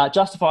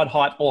 Justified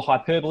hype or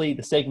hyperbole,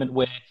 the segment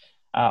where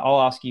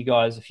I'll ask you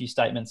guys a few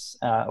statements,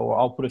 or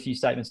I'll put a few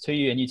statements to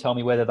you, and you tell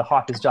me whether the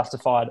hype is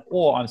justified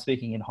or I'm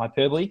speaking in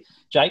hyperbole.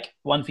 Jake,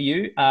 one for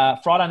you.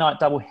 Friday night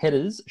double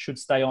headers should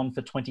stay on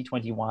for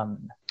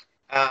 2021.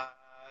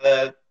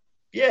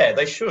 Yeah,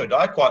 they should.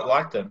 I quite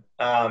like them.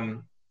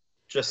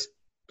 Just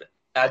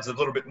adds a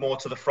little bit more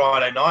to the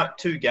Friday night.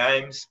 2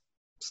 games,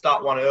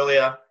 start one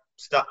earlier,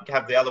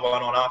 have the other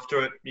one on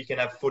after it. You can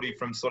have footy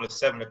from sort of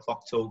 7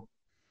 o'clock till,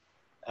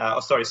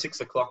 6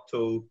 o'clock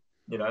till,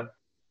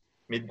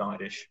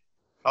 midnight-ish.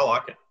 I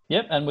like it.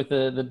 Yep, and with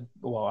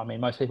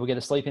most people get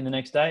to sleep in the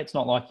next day. It's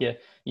not like you're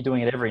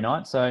doing it every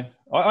night. So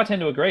I tend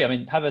to agree. I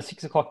mean, have a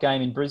 6 o'clock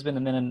game in Brisbane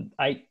and then an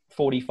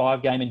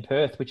 8:45 game in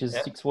Perth, which is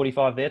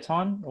 6:45 their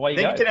time. Away you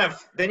go.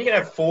 Then you can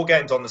have 4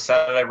 games on the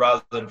Saturday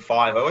rather than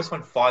 5. I always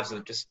find 5s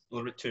are just a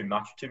little bit too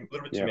much, a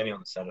little bit too many on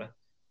the Saturday.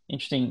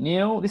 Interesting.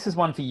 Neil, this is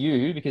one for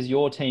you because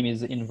your team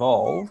is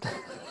involved.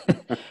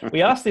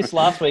 We asked this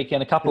last week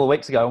and a couple of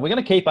weeks ago, and we're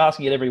going to keep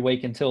asking it every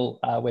week until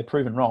we're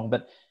proven wrong.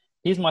 But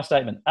here's my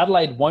statement.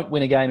 Adelaide won't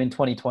win a game in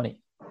 2020.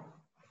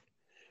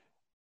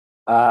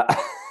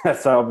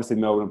 So obviously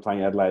Melbourne are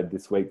playing Adelaide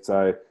this week.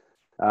 So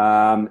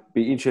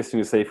be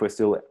interesting to see if we're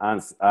still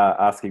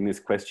asking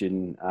this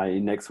question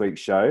in next week's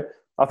show.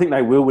 I think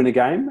they will win a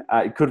game.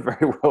 It could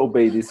very well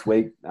be this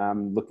week,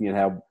 looking at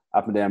how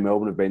up and down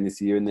Melbourne have been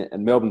this year.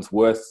 And Melbourne's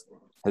worst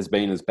has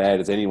been as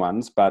bad as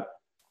anyone's. But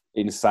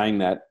in saying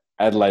that,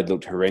 Adelaide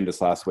looked horrendous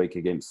last week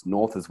against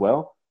North as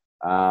well.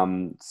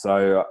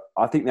 So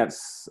I think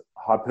that's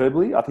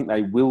hyperbole. I think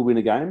they will win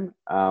a game,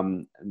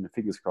 and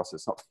fingers crossed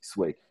it's not this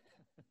week.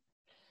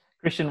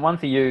 Christian, one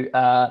for you.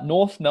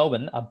 North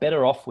Melbourne are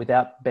better off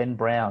without Ben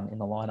Brown in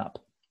the lineup.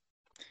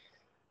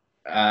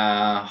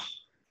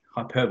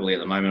 Hyperbole at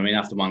the moment. I mean,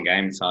 after one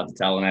game, it's hard to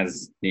tell. And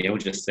as Neil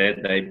just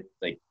said,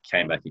 they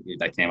came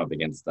up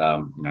against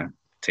a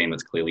team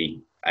that's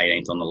clearly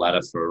 18th on the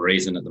ladder for a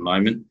reason at the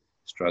moment,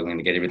 struggling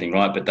to get everything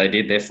right. But they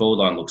did. Their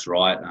forward line looks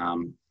right.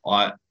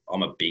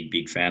 I'm a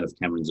big fan of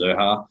Cameron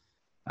Zurhaar.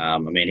 I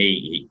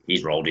mean,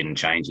 he's rolled in and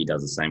changed. He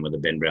does the same whether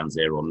Ben Brown's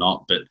there or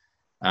not. But,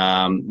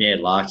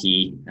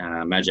 Larkey,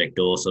 Majak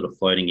Daw sort of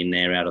floating in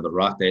there out of the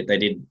ruck. They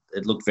did.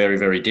 It looked very,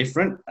 very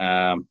different.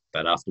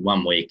 But after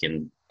 1 week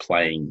and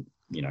playing,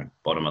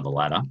 bottom of the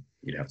ladder,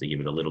 you'd have to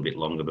give it a little bit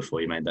longer before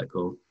you made that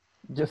call.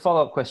 Just a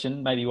follow-up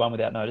question, maybe one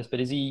without notice,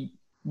 but is he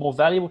more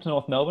valuable to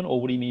North Melbourne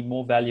or would he be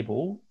more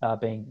valuable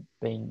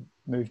being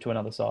moved to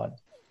another side?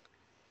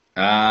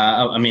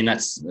 I mean,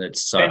 it's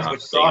so hard.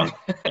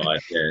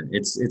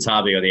 It's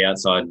hard to be on the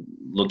outside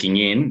looking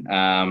in.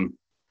 I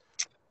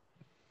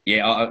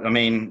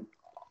mean,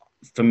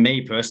 for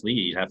me personally,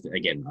 you'd have to.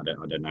 Again, I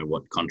don't know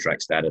what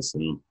contract status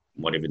and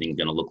what everything's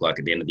going to look like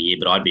at the end of the year,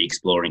 but I'd be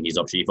exploring his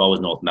option. If I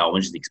was North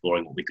Melbourne, just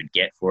exploring what we could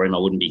get for him. I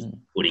wouldn't be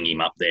putting him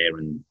up there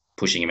and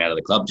pushing him out of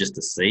the club just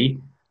to see.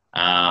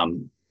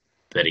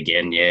 But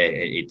again,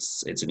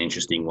 it's an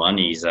interesting one.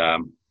 He's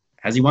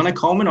has he won a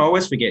Coleman? I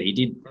always forget. He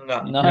did.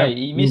 No,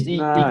 he missed. He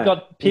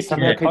got pipped in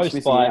the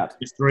post by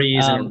just 3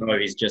 years in a row.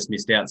 He's just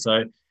missed out.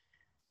 So,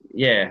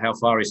 how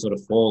far he's sort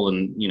of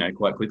fallen,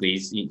 quite quickly.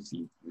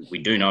 We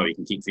do know he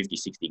can kick 50,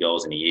 60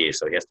 goals in a year,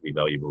 so he has to be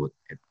valuable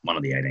at one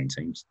of the 18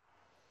 teams.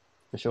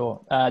 For sure.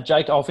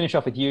 Jake, I'll finish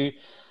off with you.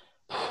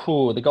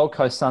 The Gold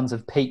Coast Suns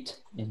have peaked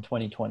in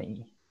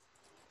 2020.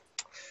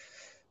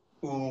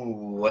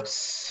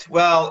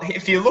 Well,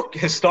 if you look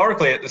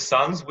historically at the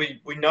Suns, we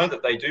know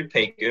that they do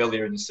peak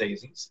earlier in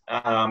seasons.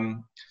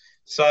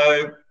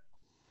 So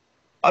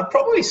I'd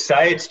probably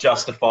say it's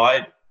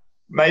justified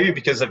maybe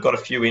because they've got a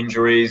few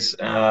injuries.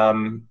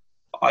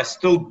 I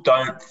still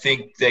don't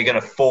think they're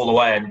going to fall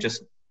away and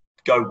just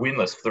go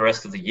winless for the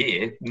rest of the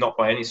year, not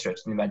by any stretch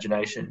of the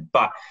imagination.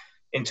 But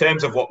in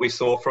terms of what we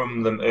saw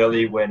from them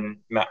early when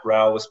Matt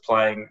Rowell was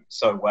playing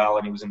so well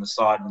and he was in the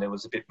side and there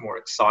was a bit more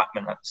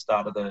excitement at the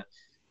start of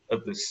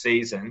the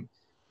season,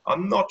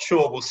 I'm not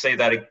sure we'll see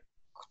that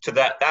to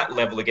that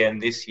level again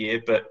this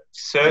year, but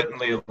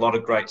certainly a lot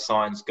of great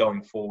signs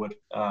going forward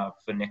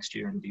for next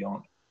year and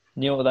beyond.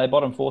 Neil, are they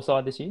bottom 4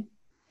 side this year?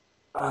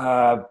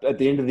 At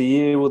the end of the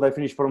year, will they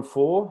finish bottom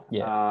 4?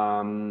 Yeah.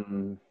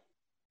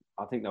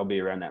 I think they'll be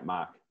around that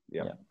mark.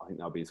 Yeah. I think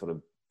they'll be sort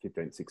of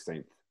 15th,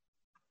 16th.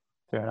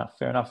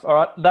 Fair enough. All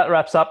right, that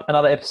wraps up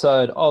another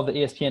episode of the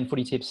ESPN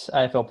Footy Tips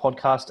AFL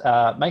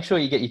podcast. Make sure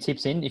you get your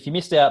tips in. If you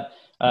missed out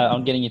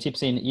on getting your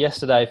tips in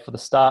yesterday for the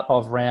start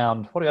of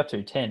round, what are we up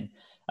to, 10?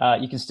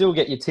 You can still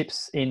get your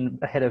tips in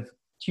ahead of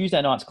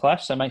Tuesday night's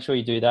clash, so make sure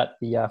you do that.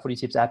 The Footy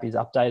Tips app is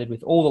updated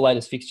with all the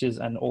latest fixtures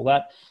and all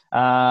that.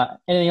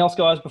 Anything else,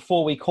 guys,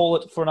 before we call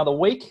it for another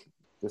week?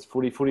 Just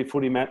footy,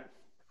 Matt.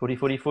 Footy.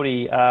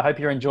 Hope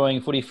you're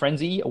enjoying Footy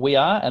Frenzy. We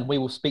are, and we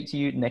will speak to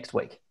you next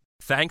week.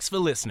 Thanks for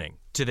listening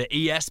to the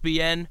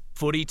ESPN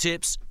Footy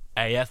Tips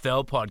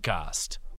AFL podcast.